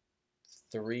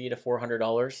 $300 to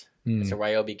 $400. It's a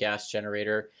Ryobi gas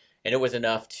generator, and it was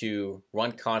enough to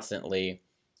run constantly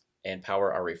and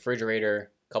power our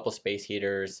refrigerator, a couple space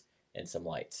heaters, and some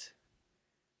lights.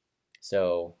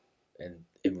 So,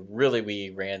 we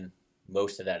ran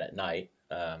most of that at night,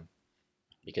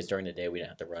 because during the day we didn't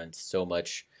have to run so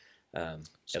much.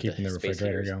 Just keeping the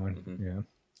refrigerator going. Mm-hmm. Yeah.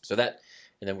 So that,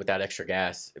 and then with that extra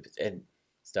gas and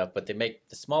stuff, but they make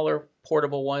the smaller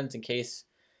portable ones in case,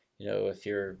 if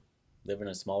you're living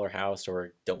in a smaller house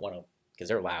or don't want to, because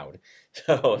they're loud.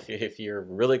 So if you're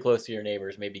really close to your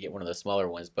neighbors, maybe get one of the smaller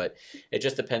ones. But it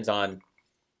just depends on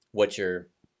what your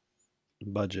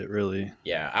budget, really.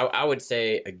 Yeah, I would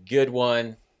say a good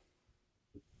one,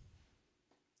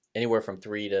 anywhere from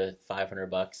 $300 to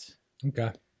 $500.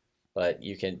 Okay. But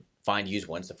you can find used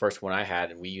ones. The first one I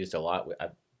had, and we used a lot, I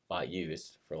bought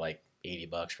used for like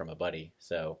 $80 from a buddy.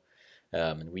 So,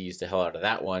 and we used the hell out of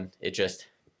that one. It just,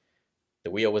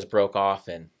 the wheel was broke off,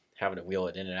 and having to wheel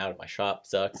it in and out of my shop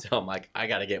sucks. So I'm like, I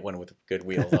got to get one with good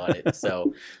wheels on it.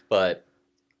 So, but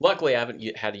luckily I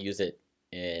haven't had to use it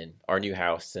in our new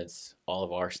house since all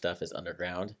of our stuff is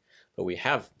underground. But we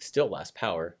have still lost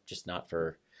power, just not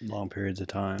for long periods of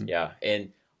time. Yeah,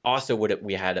 and also what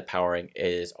we had it powering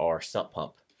is our sump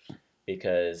pump,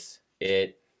 because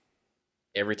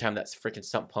every time that freaking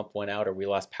sump pump went out or we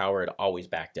lost power, it always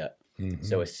backed up. Mm-hmm.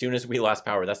 So as soon as we lost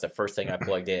power, that's the first thing I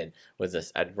plugged in was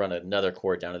this. I'd run another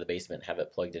cord down to the basement and have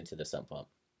it plugged into the sump pump.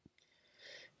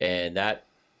 And that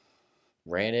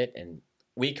ran it, and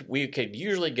we could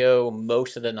usually go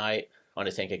most of the night on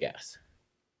a tank of gas.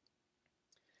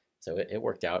 So it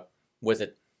worked out. Was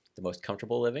it the most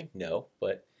comfortable living? No,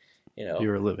 but you know, You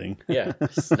were living. yeah,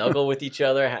 snuggle with each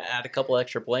other, add a couple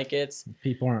extra blankets.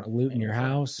 People aren't looting your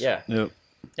house. Yeah. Yep.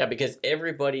 Yeah, because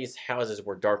everybody's houses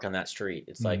were dark on that street.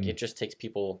 It's like it just takes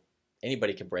people,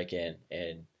 anybody can break in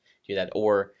and do that.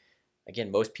 Or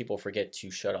again, most people forget to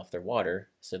shut off their water.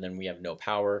 So then we have no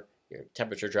power, your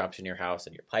temperature drops in your house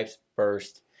and your pipes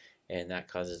burst. And that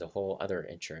causes a whole other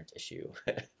insurance issue.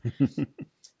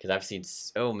 Because I've seen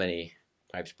so many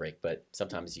pipes break, but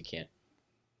sometimes you can't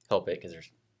help it because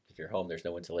if you're home, there's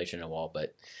no insulation in the wall.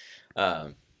 But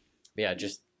yeah,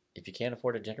 just if you can't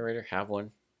afford a generator, have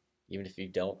one. Even if you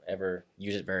don't ever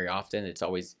use it very often, it's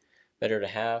always better to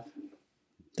have.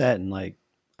 That and like,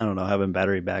 I don't know, having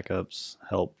battery backups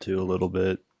help too a little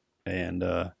bit. And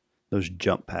those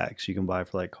jump packs you can buy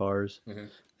for like cars,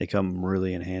 they come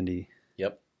really in handy.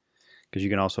 Yep. Because you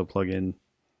can also plug in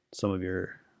some of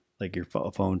your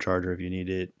phone charger if you need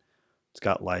it. It's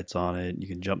got lights on it. You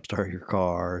can jump start your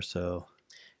car. So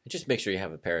just make sure you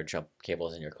have a pair of jump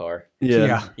cables in your car.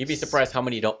 Yeah. You'd be surprised how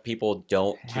many people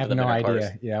don't keep have them no in their idea.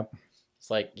 cars. Yep. It's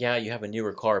like, yeah, you have a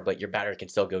newer car, but your battery can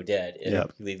still go dead if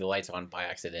Yep. you leave the lights on by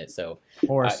accident. So,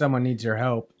 Or if someone needs your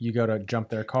help, you go to jump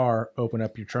their car, open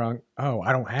up your trunk. Oh,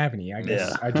 I don't have any. I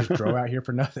guess I just drove out here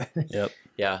for nothing. Yep.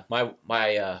 Yeah, my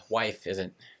wife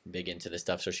isn't big into this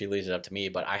stuff, so she leaves it up to me.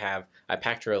 But I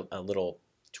packed her a little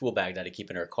tool bag that I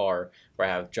keep in her car where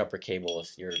I have jumper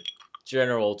cables, your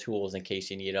general tools in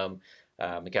case you need them.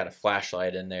 We got a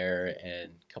flashlight in there and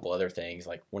a couple other things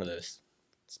like one of those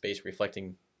space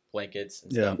reflecting blankets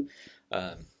and stuff.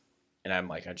 And I'm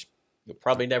like, you'll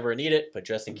probably never need it, but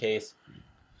just in case,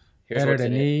 here's Better what's to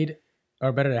in it. need,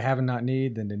 or better to have and not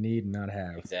need than to need and not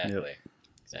have. Exactly. Yep.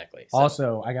 Exactly. So,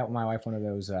 Also, I got my wife one of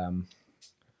those.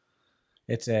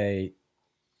 It's a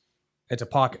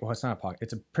pocket. Well, it's not a pocket.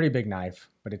 It's a pretty big knife,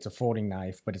 but it's a folding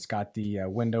knife. But it's got the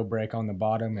window brake on the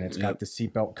bottom, and it's got the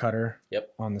seatbelt cutter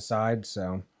on the side.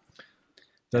 So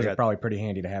those are probably pretty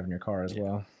handy to have in your car as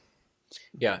well.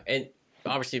 Yeah, and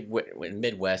obviously, in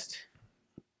Midwest,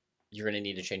 you're going to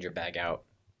need to change your bag out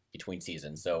between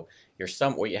seasons. So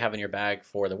what you have in your bag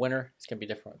for the winter is going to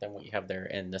be different than what you have there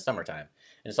in the summertime.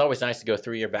 And it's always nice to go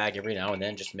through your bag every now and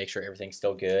then just to make sure everything's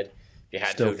still good. If you had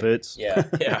still food, fits.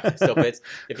 Yeah, still fits.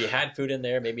 If you had food in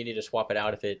there, maybe you need to swap it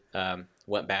out if it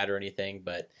went bad or anything.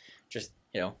 But just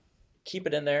keep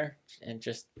it in there, and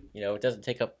just it doesn't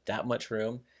take up that much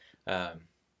room.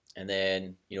 And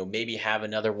then maybe have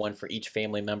another one for each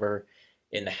family member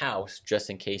in the house, just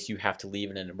in case you have to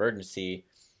leave in an emergency.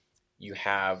 You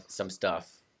have some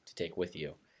stuff to take with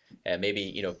you, and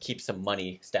maybe keep some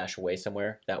money stashed away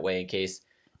somewhere. That way, in case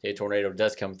a tornado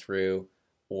does come through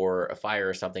or a fire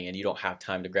or something, and you don't have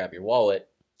time to grab your wallet,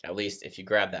 at least if you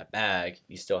grab that bag,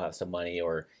 you still have some money,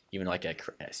 or even like a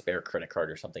spare credit card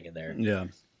or something in there. Yeah.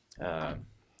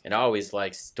 And I always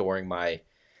like storing my,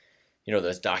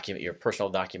 those your personal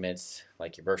documents,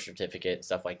 like your birth certificate and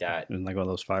stuff like that. And like one of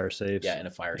those fire safes. Yeah, in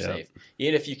a fire safe.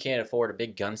 Even if you can't afford a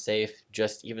big gun safe,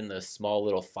 just even the small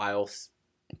little fire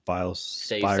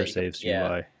safes you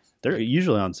buy. They're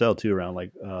usually on sale too around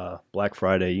like Black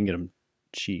Friday. You can get them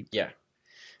cheap. Yeah.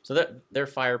 So they're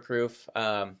fireproof,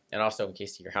 and also in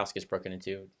case your house gets broken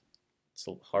into, it's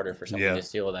a little harder for someone to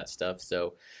steal that stuff.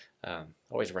 So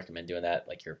always recommend doing that.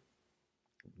 Like your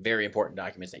very important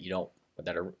documents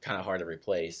that are kind of hard to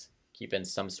replace, keep in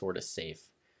some sort of safe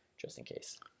just in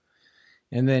case.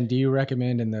 And then do you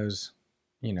recommend in those,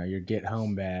 your get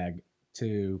home bag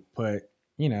to put,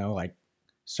 like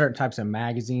certain types of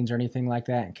magazines or anything like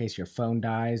that in case your phone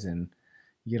dies and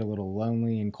you get a little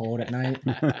lonely and cold at night?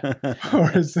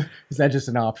 Or is that just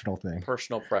an optional thing?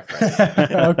 Personal preference.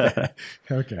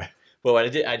 Okay. Well,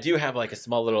 I do have like a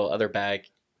small little other bag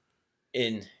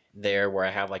in there where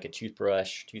I have like a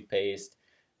toothbrush, toothpaste,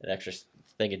 an extra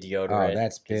thing of deodorant. Oh,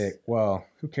 that's big. Well,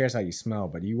 who cares how you smell?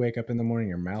 But you wake up in the morning,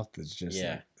 your mouth is just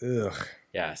like, ugh.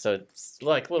 Yeah, so it's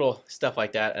like little stuff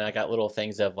like that, and I got little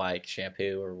things of like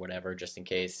shampoo or whatever, just in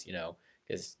case, because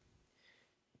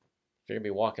if you're gonna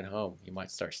be walking home, you might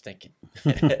start stinking.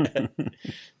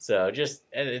 So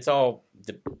and it's all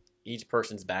each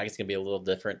person's bag is gonna be a little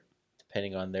different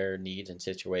depending on their needs and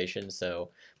situations. So,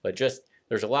 but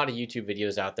there's a lot of YouTube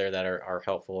videos out there that are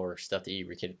helpful, or stuff that you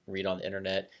can read on the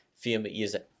internet.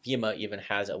 FEMA even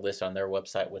has a list on their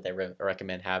website what they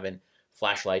recommend having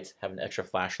extra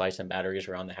flashlights and batteries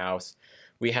around the house.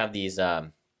 We have these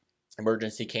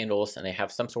emergency candles, and they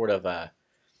have some sort of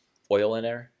oil in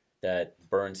there that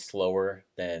burns slower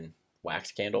than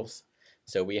wax candles.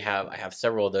 So I have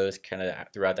several of those kind of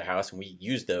throughout the house, and we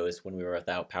used those when we were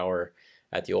without power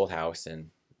at the old house, and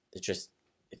it's just,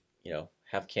 you know,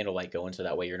 have candlelight going so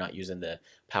that way you're not using the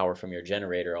power from your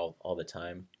generator all the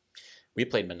time. We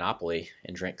played Monopoly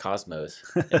and drank Cosmos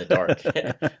in the dark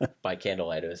by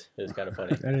candlelight. It was kind of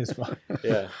funny. That is fun.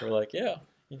 Yeah, we're like, yeah.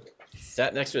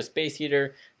 Sat next to a space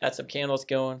heater, had some candles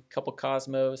going, couple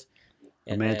Cosmos.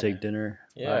 Romantic dinner.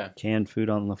 Yeah. Canned food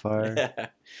on the fire.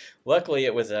 Luckily,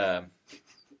 it was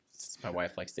since my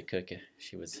wife likes to cook.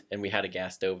 And we had a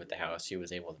gas stove at the house. She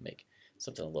was able to make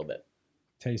something a little bit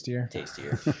Tastier.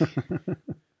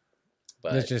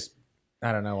 But It's just,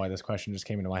 I don't know why this question just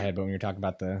came into my head, but when you're talking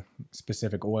about the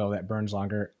specific oil that burns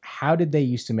longer, how did they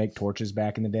used to make torches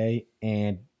back in the day?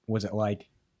 And was it like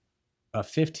a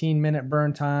 15-minute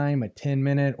burn time, a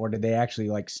 10-minute, or did they actually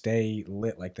like stay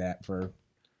lit like that for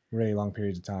really long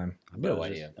periods of time? I bet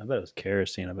it was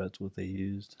kerosene. I bet it's what they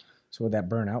used. So would that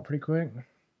burn out pretty quick?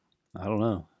 I don't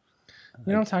know.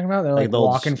 You know what I'm talking about? They're like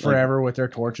walking forever with their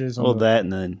torches. Well, that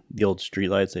and then the old street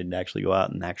lights, they'd actually go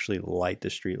out and actually light the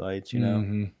street lights, you know?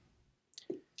 Mm-hmm.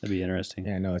 That'd be interesting.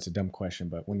 Yeah, I know it's a dumb question,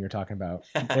 but when you're talking about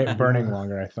it burning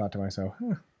longer, I thought to myself,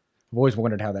 I've always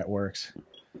wondered how that works.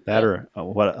 That or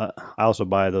I also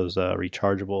buy those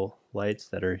rechargeable lights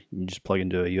that are, you just plug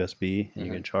into a USB and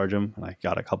you can charge them. And I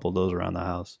got a couple of those around the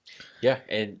house. Yeah,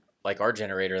 and like our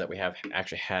generator that we have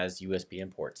actually has USB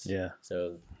imports. Yeah.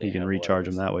 So you can recharge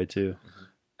them that way too.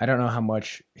 I don't know how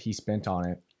much he spent on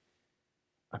it.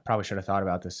 I probably should have thought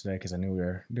about this today because I knew we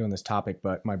were doing this topic,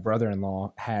 but my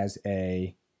brother-in-law has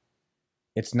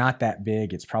it's not that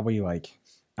big. It's probably like,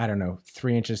 I don't know,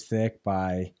 3 inches thick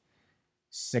by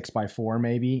 6 by 4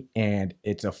 maybe. And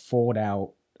it's a fold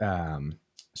out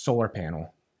solar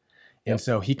panel. And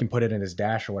so he can put it in his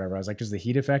dash or whatever. I was like, does the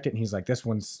heat affect it? And he's like, this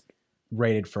one's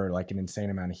rated for like an insane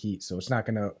amount of heat. So it's not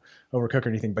going to overcook or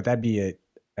anything, but that'd be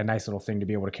a nice little thing to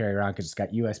be able to carry around because it's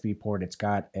got USB port. It's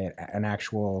got an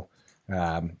actual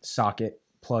socket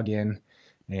plug in,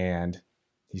 and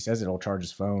he says it'll charge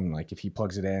his phone. Like if he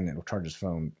plugs it in, it'll charge his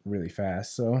phone really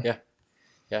fast. So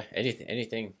yeah,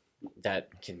 anything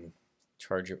that can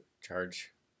charge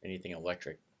anything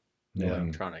electronic,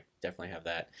 definitely have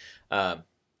that. I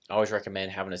always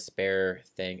recommend having a spare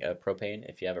thing of propane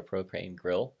if you have a propane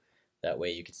grill. That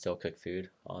way you can still cook food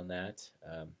on that,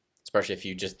 especially if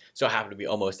you just so happen to be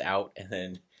almost out and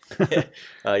then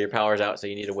your power's out, so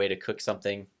you need a way to cook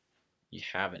something. You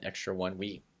have an extra one.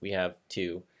 We have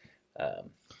 2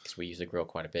 because we use the grill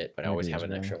quite a bit, but I always have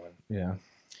an extra one. Yeah.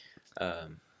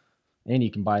 And you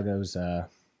can buy those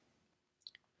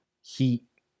heat,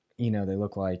 they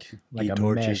look like heat a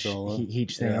torches, mesh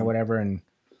heat thing or whatever, and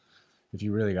if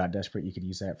you really got desperate, you could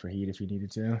use that for heat if you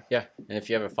needed to. Yeah, and if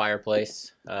you have a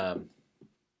fireplace,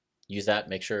 use that.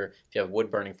 Make sure if you have a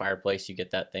wood-burning fireplace, you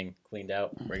get that thing cleaned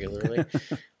out regularly.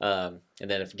 And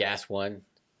then if gas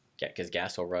because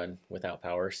gas will run without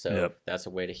power, so that's a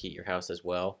way to heat your house as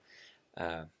well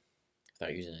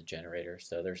without using a generator.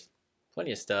 So there's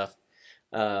plenty of stuff.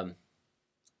 Trying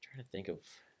to think of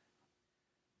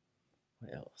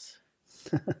what else.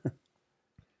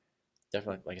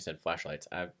 Definitely, like I said, flashlights.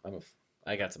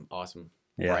 I got some awesome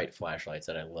bright flashlights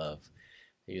that I love.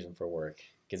 I use them for work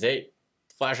because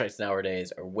flashlights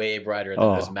nowadays are way brighter than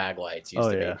those mag lights used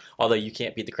to be. Although you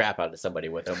can't beat the crap out of somebody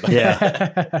with them. But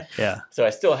yeah. So I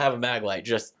still have a mag light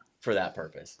just for that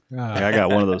purpose. I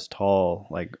got one of those tall,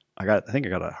 I think I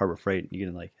got a Harbor Freight. You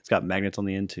can it's got magnets on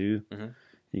the end too. Mm-hmm.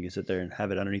 You can sit there and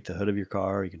have it underneath the hood of your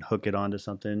car. You can hook it onto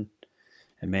something.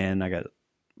 And man, I got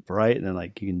bright, and then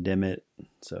you can dim it.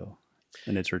 So,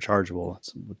 and it's rechargeable.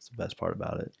 That's what's the best part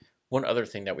about it. One other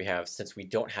thing that we have, since we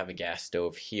don't have a gas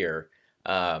stove here,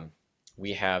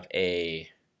 we have it's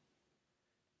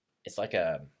like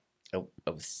a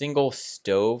single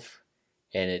stove,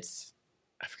 and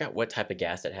I forgot what type of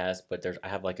gas it has, but I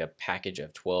have like a package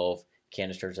of 12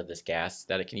 canisters of this gas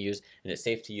that it can use, and it's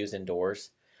safe to use indoors.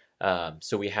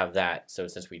 So we have that. So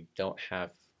since we don't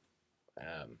have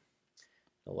an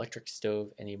electric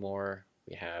stove anymore,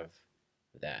 we have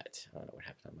that. I don't know what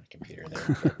happened on my computer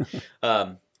there.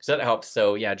 But, so that helps.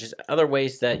 So yeah, just other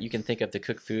ways that you can think of to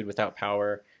cook food without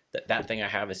power. That thing I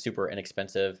have is super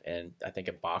inexpensive, and I think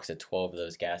a box of 12 of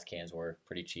those gas cans were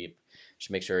pretty cheap.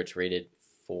 Just make sure it's rated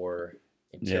for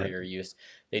interior use.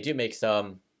 They do make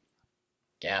some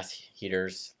gas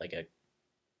heaters, like a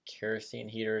kerosene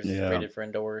heaters rated for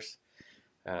indoors.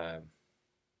 So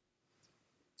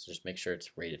just make sure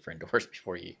it's rated for indoors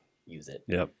before you use it.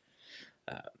 Yep.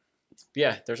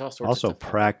 Yeah, there's all sorts also of stuff.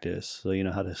 practice, so you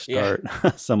know how to start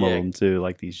some of them too,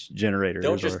 like these generators.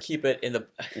 Don't just keep it in the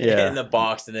in the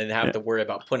box and then have to worry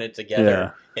about putting it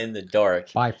together in the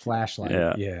dark. Buy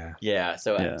flashlight. Yeah.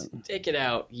 So take it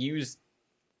out, use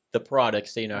the product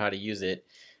so you know how to use it,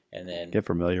 and then get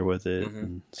familiar with it.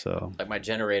 And so like my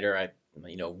generator,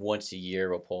 once a year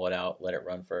we'll pull it out, let it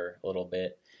run for a little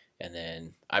bit, and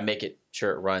then I make it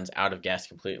sure it runs out of gas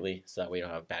completely so that we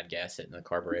don't have bad gas sitting in the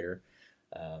carburetor.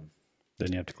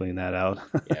 Then you have to clean that out.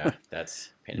 Yeah, that's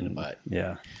a pain in the butt.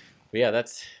 Yeah. But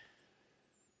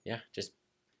yeah, just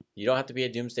you don't have to be a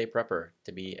doomsday prepper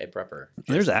to be a prepper.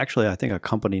 There's actually, I think, a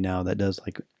company now that does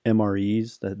like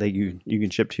MREs that you can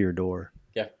ship to your door.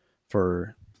 Yeah.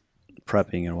 For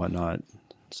prepping and whatnot.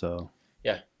 So.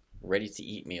 Yeah, ready to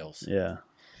eat meals. Yeah.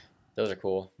 Those are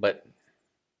cool, but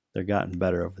they're gotten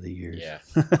better over the years. Yeah.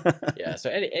 Yeah. So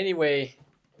anyway,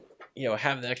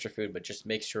 have the extra food, but just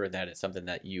make sure that it's something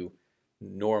that you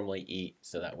normally eat,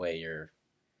 so that way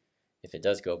if it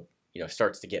does go,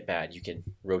 starts to get bad, you can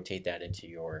rotate that into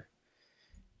your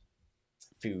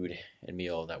food and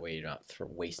meal. That way you're not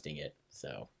wasting it. So,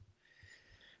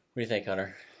 what do you think,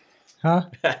 Hunter? Huh?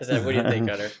 I said, what do you think,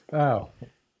 Hunter? Oh,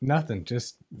 nothing.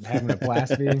 Just having a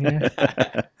blast being here.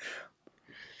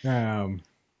 Do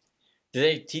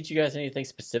they teach you guys anything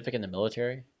specific in the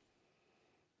military?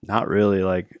 Not really.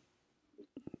 Like,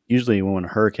 usually when a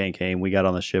hurricane came, we got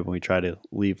on the ship and we tried to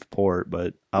leave port,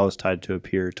 but I was tied to a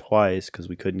pier twice because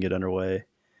we couldn't get underway.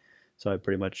 So I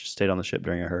pretty much stayed on the ship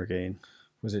during a hurricane.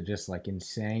 Was it just like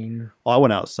insane? Well, I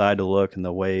went outside to look, and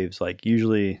the waves, like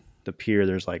usually the pier,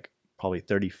 there's like probably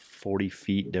 30, 40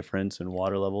 feet difference in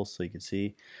water levels, so you can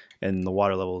see. And the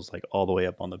water level is like all the way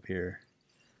up on the pier.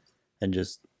 And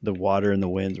just the water and the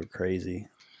winds were crazy.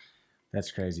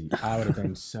 That's crazy. I would have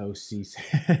been so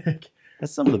seasick.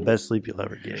 That's some of the best sleep you'll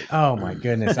ever get. Oh my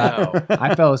goodness.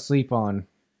 I fell asleep on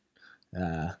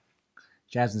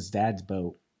Jasmine's dad's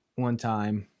boat one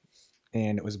time,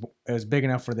 and it was big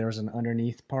enough where there was an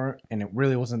underneath part, and it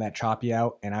really wasn't that choppy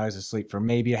out, and I was asleep for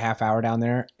maybe a half hour down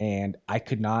there, and I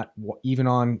could not, even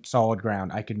on solid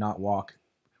ground, I could not walk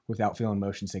without feeling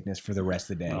motion sickness for the rest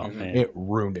of the day. Oh, man. It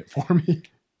ruined it for me.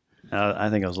 I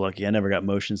think I was lucky. I never got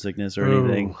motion sickness or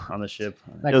anything on the ship.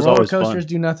 Like, it was roller always coasters fun.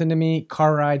 do nothing to me.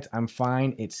 Car rides, I'm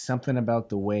fine. It's something about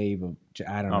the wave of,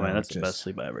 I don't know. Oh, man, that's the best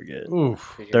sleep I ever get.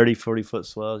 Oof. 30, 40-foot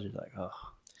swells, you're like, oh.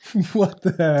 What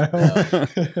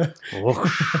the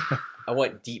hell? I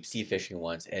went deep sea fishing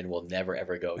once and will never,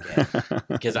 ever go again.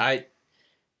 Because I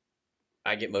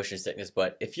get motion sickness,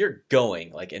 but if you're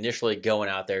initially going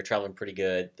out there, traveling pretty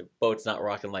good, the boat's not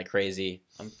rocking like crazy,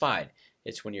 I'm fine.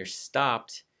 It's when you're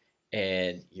stopped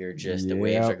and you're just, the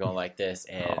waves are going like this,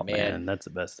 and man, that's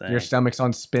the best thing. Your stomach's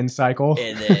on spin cycle.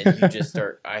 And then you just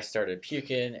I started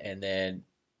puking, and then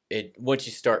once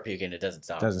you start puking, it doesn't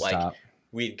stop. Stop.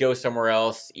 We'd go somewhere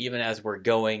else, even as we're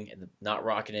going and not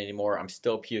rocking anymore, I'm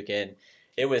still puking.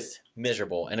 It was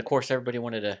miserable. And of course, everybody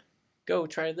wanted to go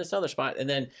try this other spot. And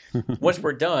then once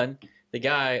we're done,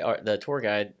 the tour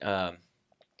guide,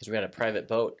 because we had a private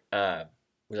boat, was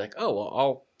like, oh, well,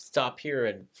 I'll stop here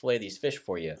and fillet these fish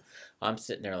for you. I'm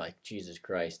sitting there like, Jesus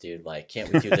Christ, dude. Like, can't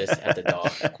we do this at the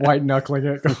dock? White knuckling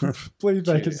it. Please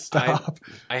make it stop.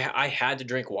 I had to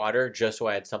drink water just so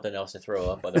I had something else to throw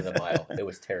up other than bile. It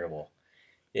was terrible.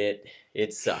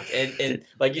 It sucked. And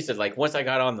like you said, like once I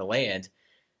got on the land,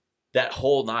 that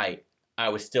whole night I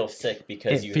was still sick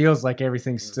because it feels like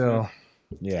everything's still.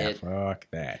 Yeah, fuck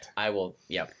that.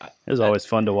 It was always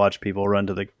fun to watch people run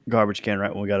to the garbage can right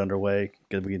when we got underway,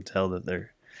 because we can tell that they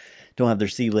don't have their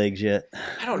sea legs yet.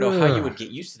 I don't know how you would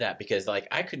get used to that, because like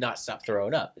I could not stop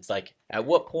throwing up. It's like, at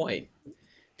what point?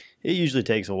 It usually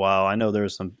takes a while. I know there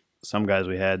was some guys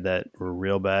we had that were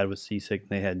real bad with seasick.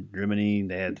 They had dramamine.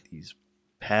 They had these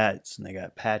pats, and they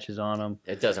got patches on them.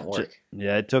 It doesn't work.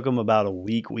 Yeah, it took them about a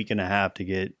week and a half to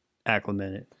get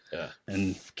acclimated. Yeah.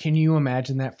 And can you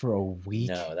imagine that for a week?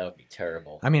 No, that would be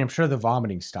terrible. I mean, I'm sure the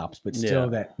vomiting stops, but still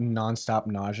that nonstop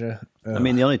nausea. Ugh. I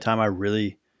mean, the only time I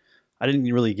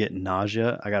didn't really get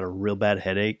nausea. I got a real bad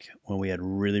headache when we had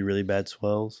really, really bad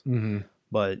swells. Mm-hmm.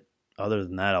 But other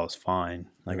than that, I was fine.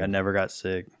 Like, I never got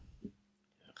sick.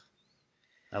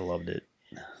 I loved it.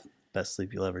 Best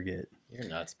sleep you'll ever get. You're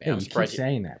nuts, man. Yeah, I'm you keep surprised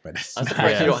saying that, but I'm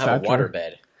surprised you don't have a water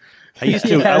bed. I used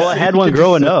to. I had one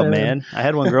growing up, man. I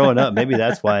had one growing up. Maybe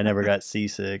that's why I never got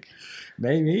seasick.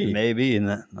 Maybe,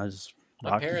 and I just.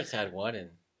 My parents had one, and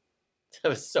it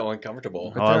was so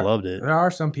uncomfortable. I loved it. There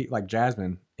are some people like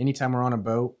Jasmine. Anytime we're on a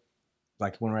boat,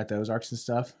 like when we're at the Ozarks and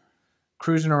stuff,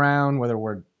 cruising around, whether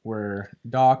we're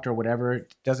docked or whatever,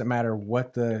 it doesn't matter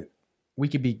we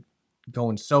could be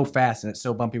going so fast and it's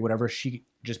so bumpy, whatever. She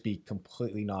just be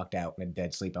completely knocked out in a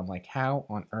dead sleep. I'm like, how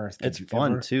on earth? It's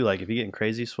fun too. Like if you get in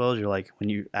crazy swells, you're like, when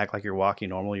you act like you're walking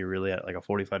normal, you're really at like a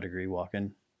 45-degree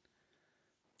walking.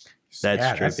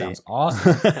 That's trippy. That sounds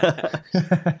awesome.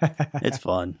 It's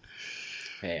fun.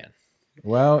 Man.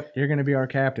 Well, you're going to be our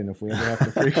captain if we ever have to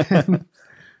freaking.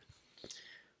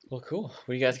 Well, cool.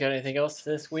 Well, you guys got anything else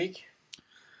this week?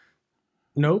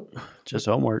 Nope. Just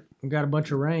homework. We got a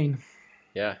bunch of rain.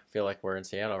 Yeah, I feel like we're in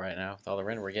Seattle right now with all the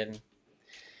rain we're getting.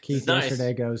 Keith nice.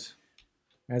 yesterday goes,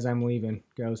 as I'm leaving,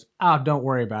 goes, oh, don't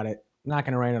worry about it. Not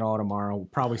going to rain at all tomorrow. We'll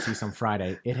probably see some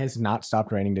Friday. It has not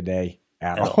stopped raining today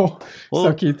at all. Well,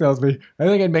 so Keith tells me, I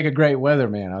think I'd make a great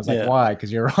weatherman. I was like, why?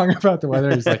 Because you're wrong about the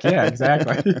weather. He's like, yeah,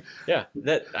 exactly. Yeah,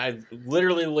 that I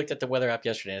literally looked at the weather app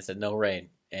yesterday and it said no rain.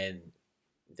 And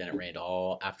then it rained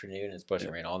all afternoon and it's supposed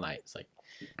to rain all night. It's like,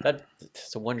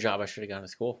 that's the one job I should have gone to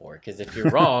school for. Because if you're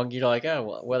wrong, you're like, oh,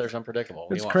 well, weather's unpredictable.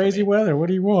 What It's do you want crazy from me? weather. What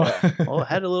do you want? Yeah. Well, it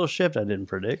had a little shift I didn't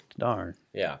predict. Darn.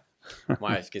 Yeah. My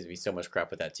wife gives me so much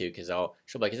crap with that too, because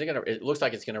she'll be like, it looks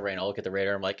like it's gonna rain. I'll look at the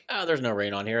radar, I'm like, oh, there's no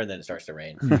rain on here, and then it starts to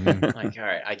rain. Mhm. I'm like, all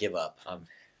right, I give up.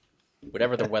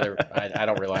 Whatever the weather, I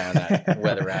don't rely on that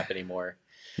weather app anymore.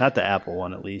 Not the Apple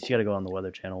one, at least. You got to go on the Weather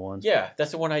Channel one. Yeah,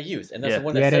 that's the one I use, and that's Yeah. the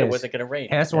one that Yeah, it said it is. wasn't gonna rain.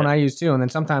 Yeah, that's the one I use too. And then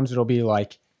sometimes it'll be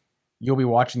like, you'll be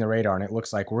watching the radar and it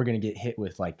looks like we're going to get hit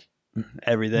with like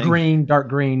Everything. green, dark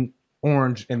green,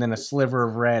 orange, and then a sliver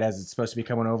of red as it's supposed to be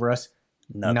coming over us.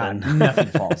 Nothing. Nothing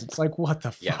falls. It's like, what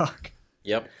the Yeah. fuck?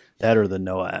 Yep. That or the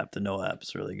NOAA app. The NOAA app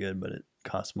is really good, but it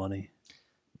costs money.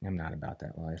 I'm not about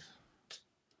that life.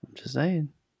 I'm just saying.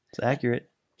 It's accurate.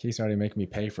 He's already making me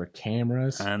pay for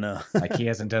cameras. I know. Like he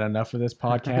hasn't done enough for this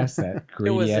podcast. That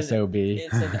greedy SOB.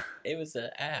 It was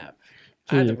an app.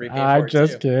 I had to repay for I'm it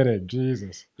just too. kidding.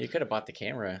 Jesus. You could have bought the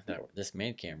camera, this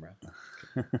main camera.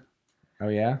 Oh,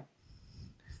 yeah?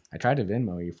 I tried to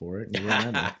Venmo you for it. And you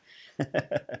wouldn't let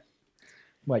me.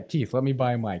 Like, Keith, let me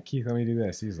buy a mic. Keith, let me do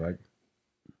this. He's like,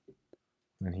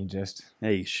 and he just,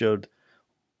 Hey, you showed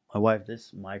my wife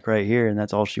this mic right here, and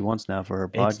that's all she wants now for her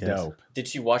podcast. it's dope. Did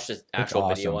she watch the actual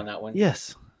video awesome. on that one?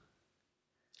 Yes.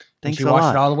 And Thanks she a watched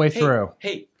lot. it all the way Hey, through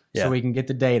hey, Yeah. so we can get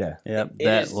the data. Yep, It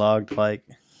that is- logged like.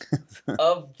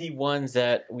 of the ones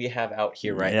that we have out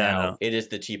here right Yeah, I now, know. it is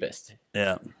the cheapest.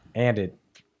 Yeah. And it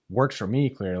works for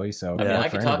me, clearly. So, I mean, Yeah. I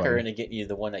for can talk her anybody. into getting you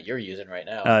the one that you're using right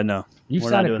now. No. You've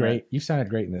we're not sounded doing great. You've sounded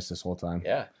great in this whole time.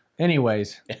 Yeah.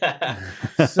 Anyways,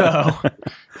 so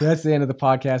that's the end of the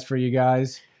podcast for you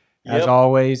guys. As Yep.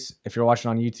 always, if you're watching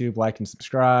on YouTube, like and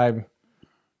subscribe.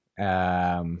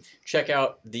 Check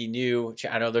out the new.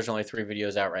 I know there's only 3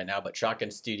 videos out right now, but Shotgun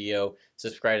Studio.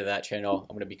 Subscribe to that channel.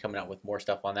 I'm going to be coming out with more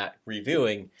stuff on that,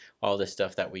 reviewing all this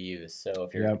stuff that we use. So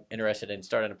if you're Yep. interested in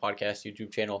starting a podcast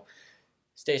YouTube channel,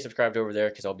 stay subscribed over there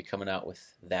because I'll be coming out with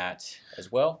that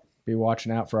as well. Be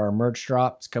watching out for our merch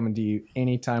drop. It's coming to you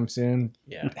anytime soon.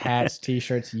 Yeah. Hats,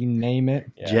 t-shirts, you name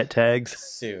it. Yeah. Jet tags.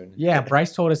 Soon. Yeah,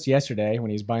 Bryce told us yesterday when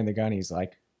he was buying the gun, he's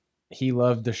like, he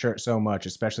loved the shirt so much,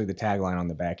 especially the tagline on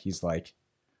the back. He's like,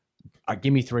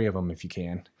 give me 3 of them if you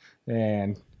can.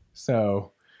 And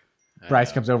so I Bryce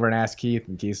know. comes over and asks Keith,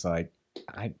 and Keith's like,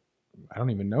 I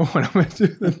don't even know when I'm going to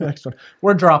do the next one.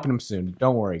 We're dropping them soon.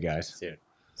 Don't worry, guys. Soon.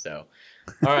 So,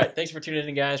 all right. Thanks for tuning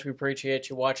in, guys. We appreciate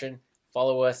you watching.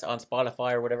 Follow us on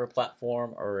Spotify or whatever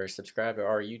platform, or subscribe to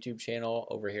our YouTube channel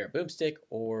over here at Boomstick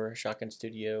or Shotgun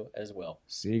Studio as well.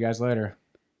 See you guys later.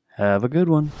 Have a good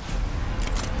one.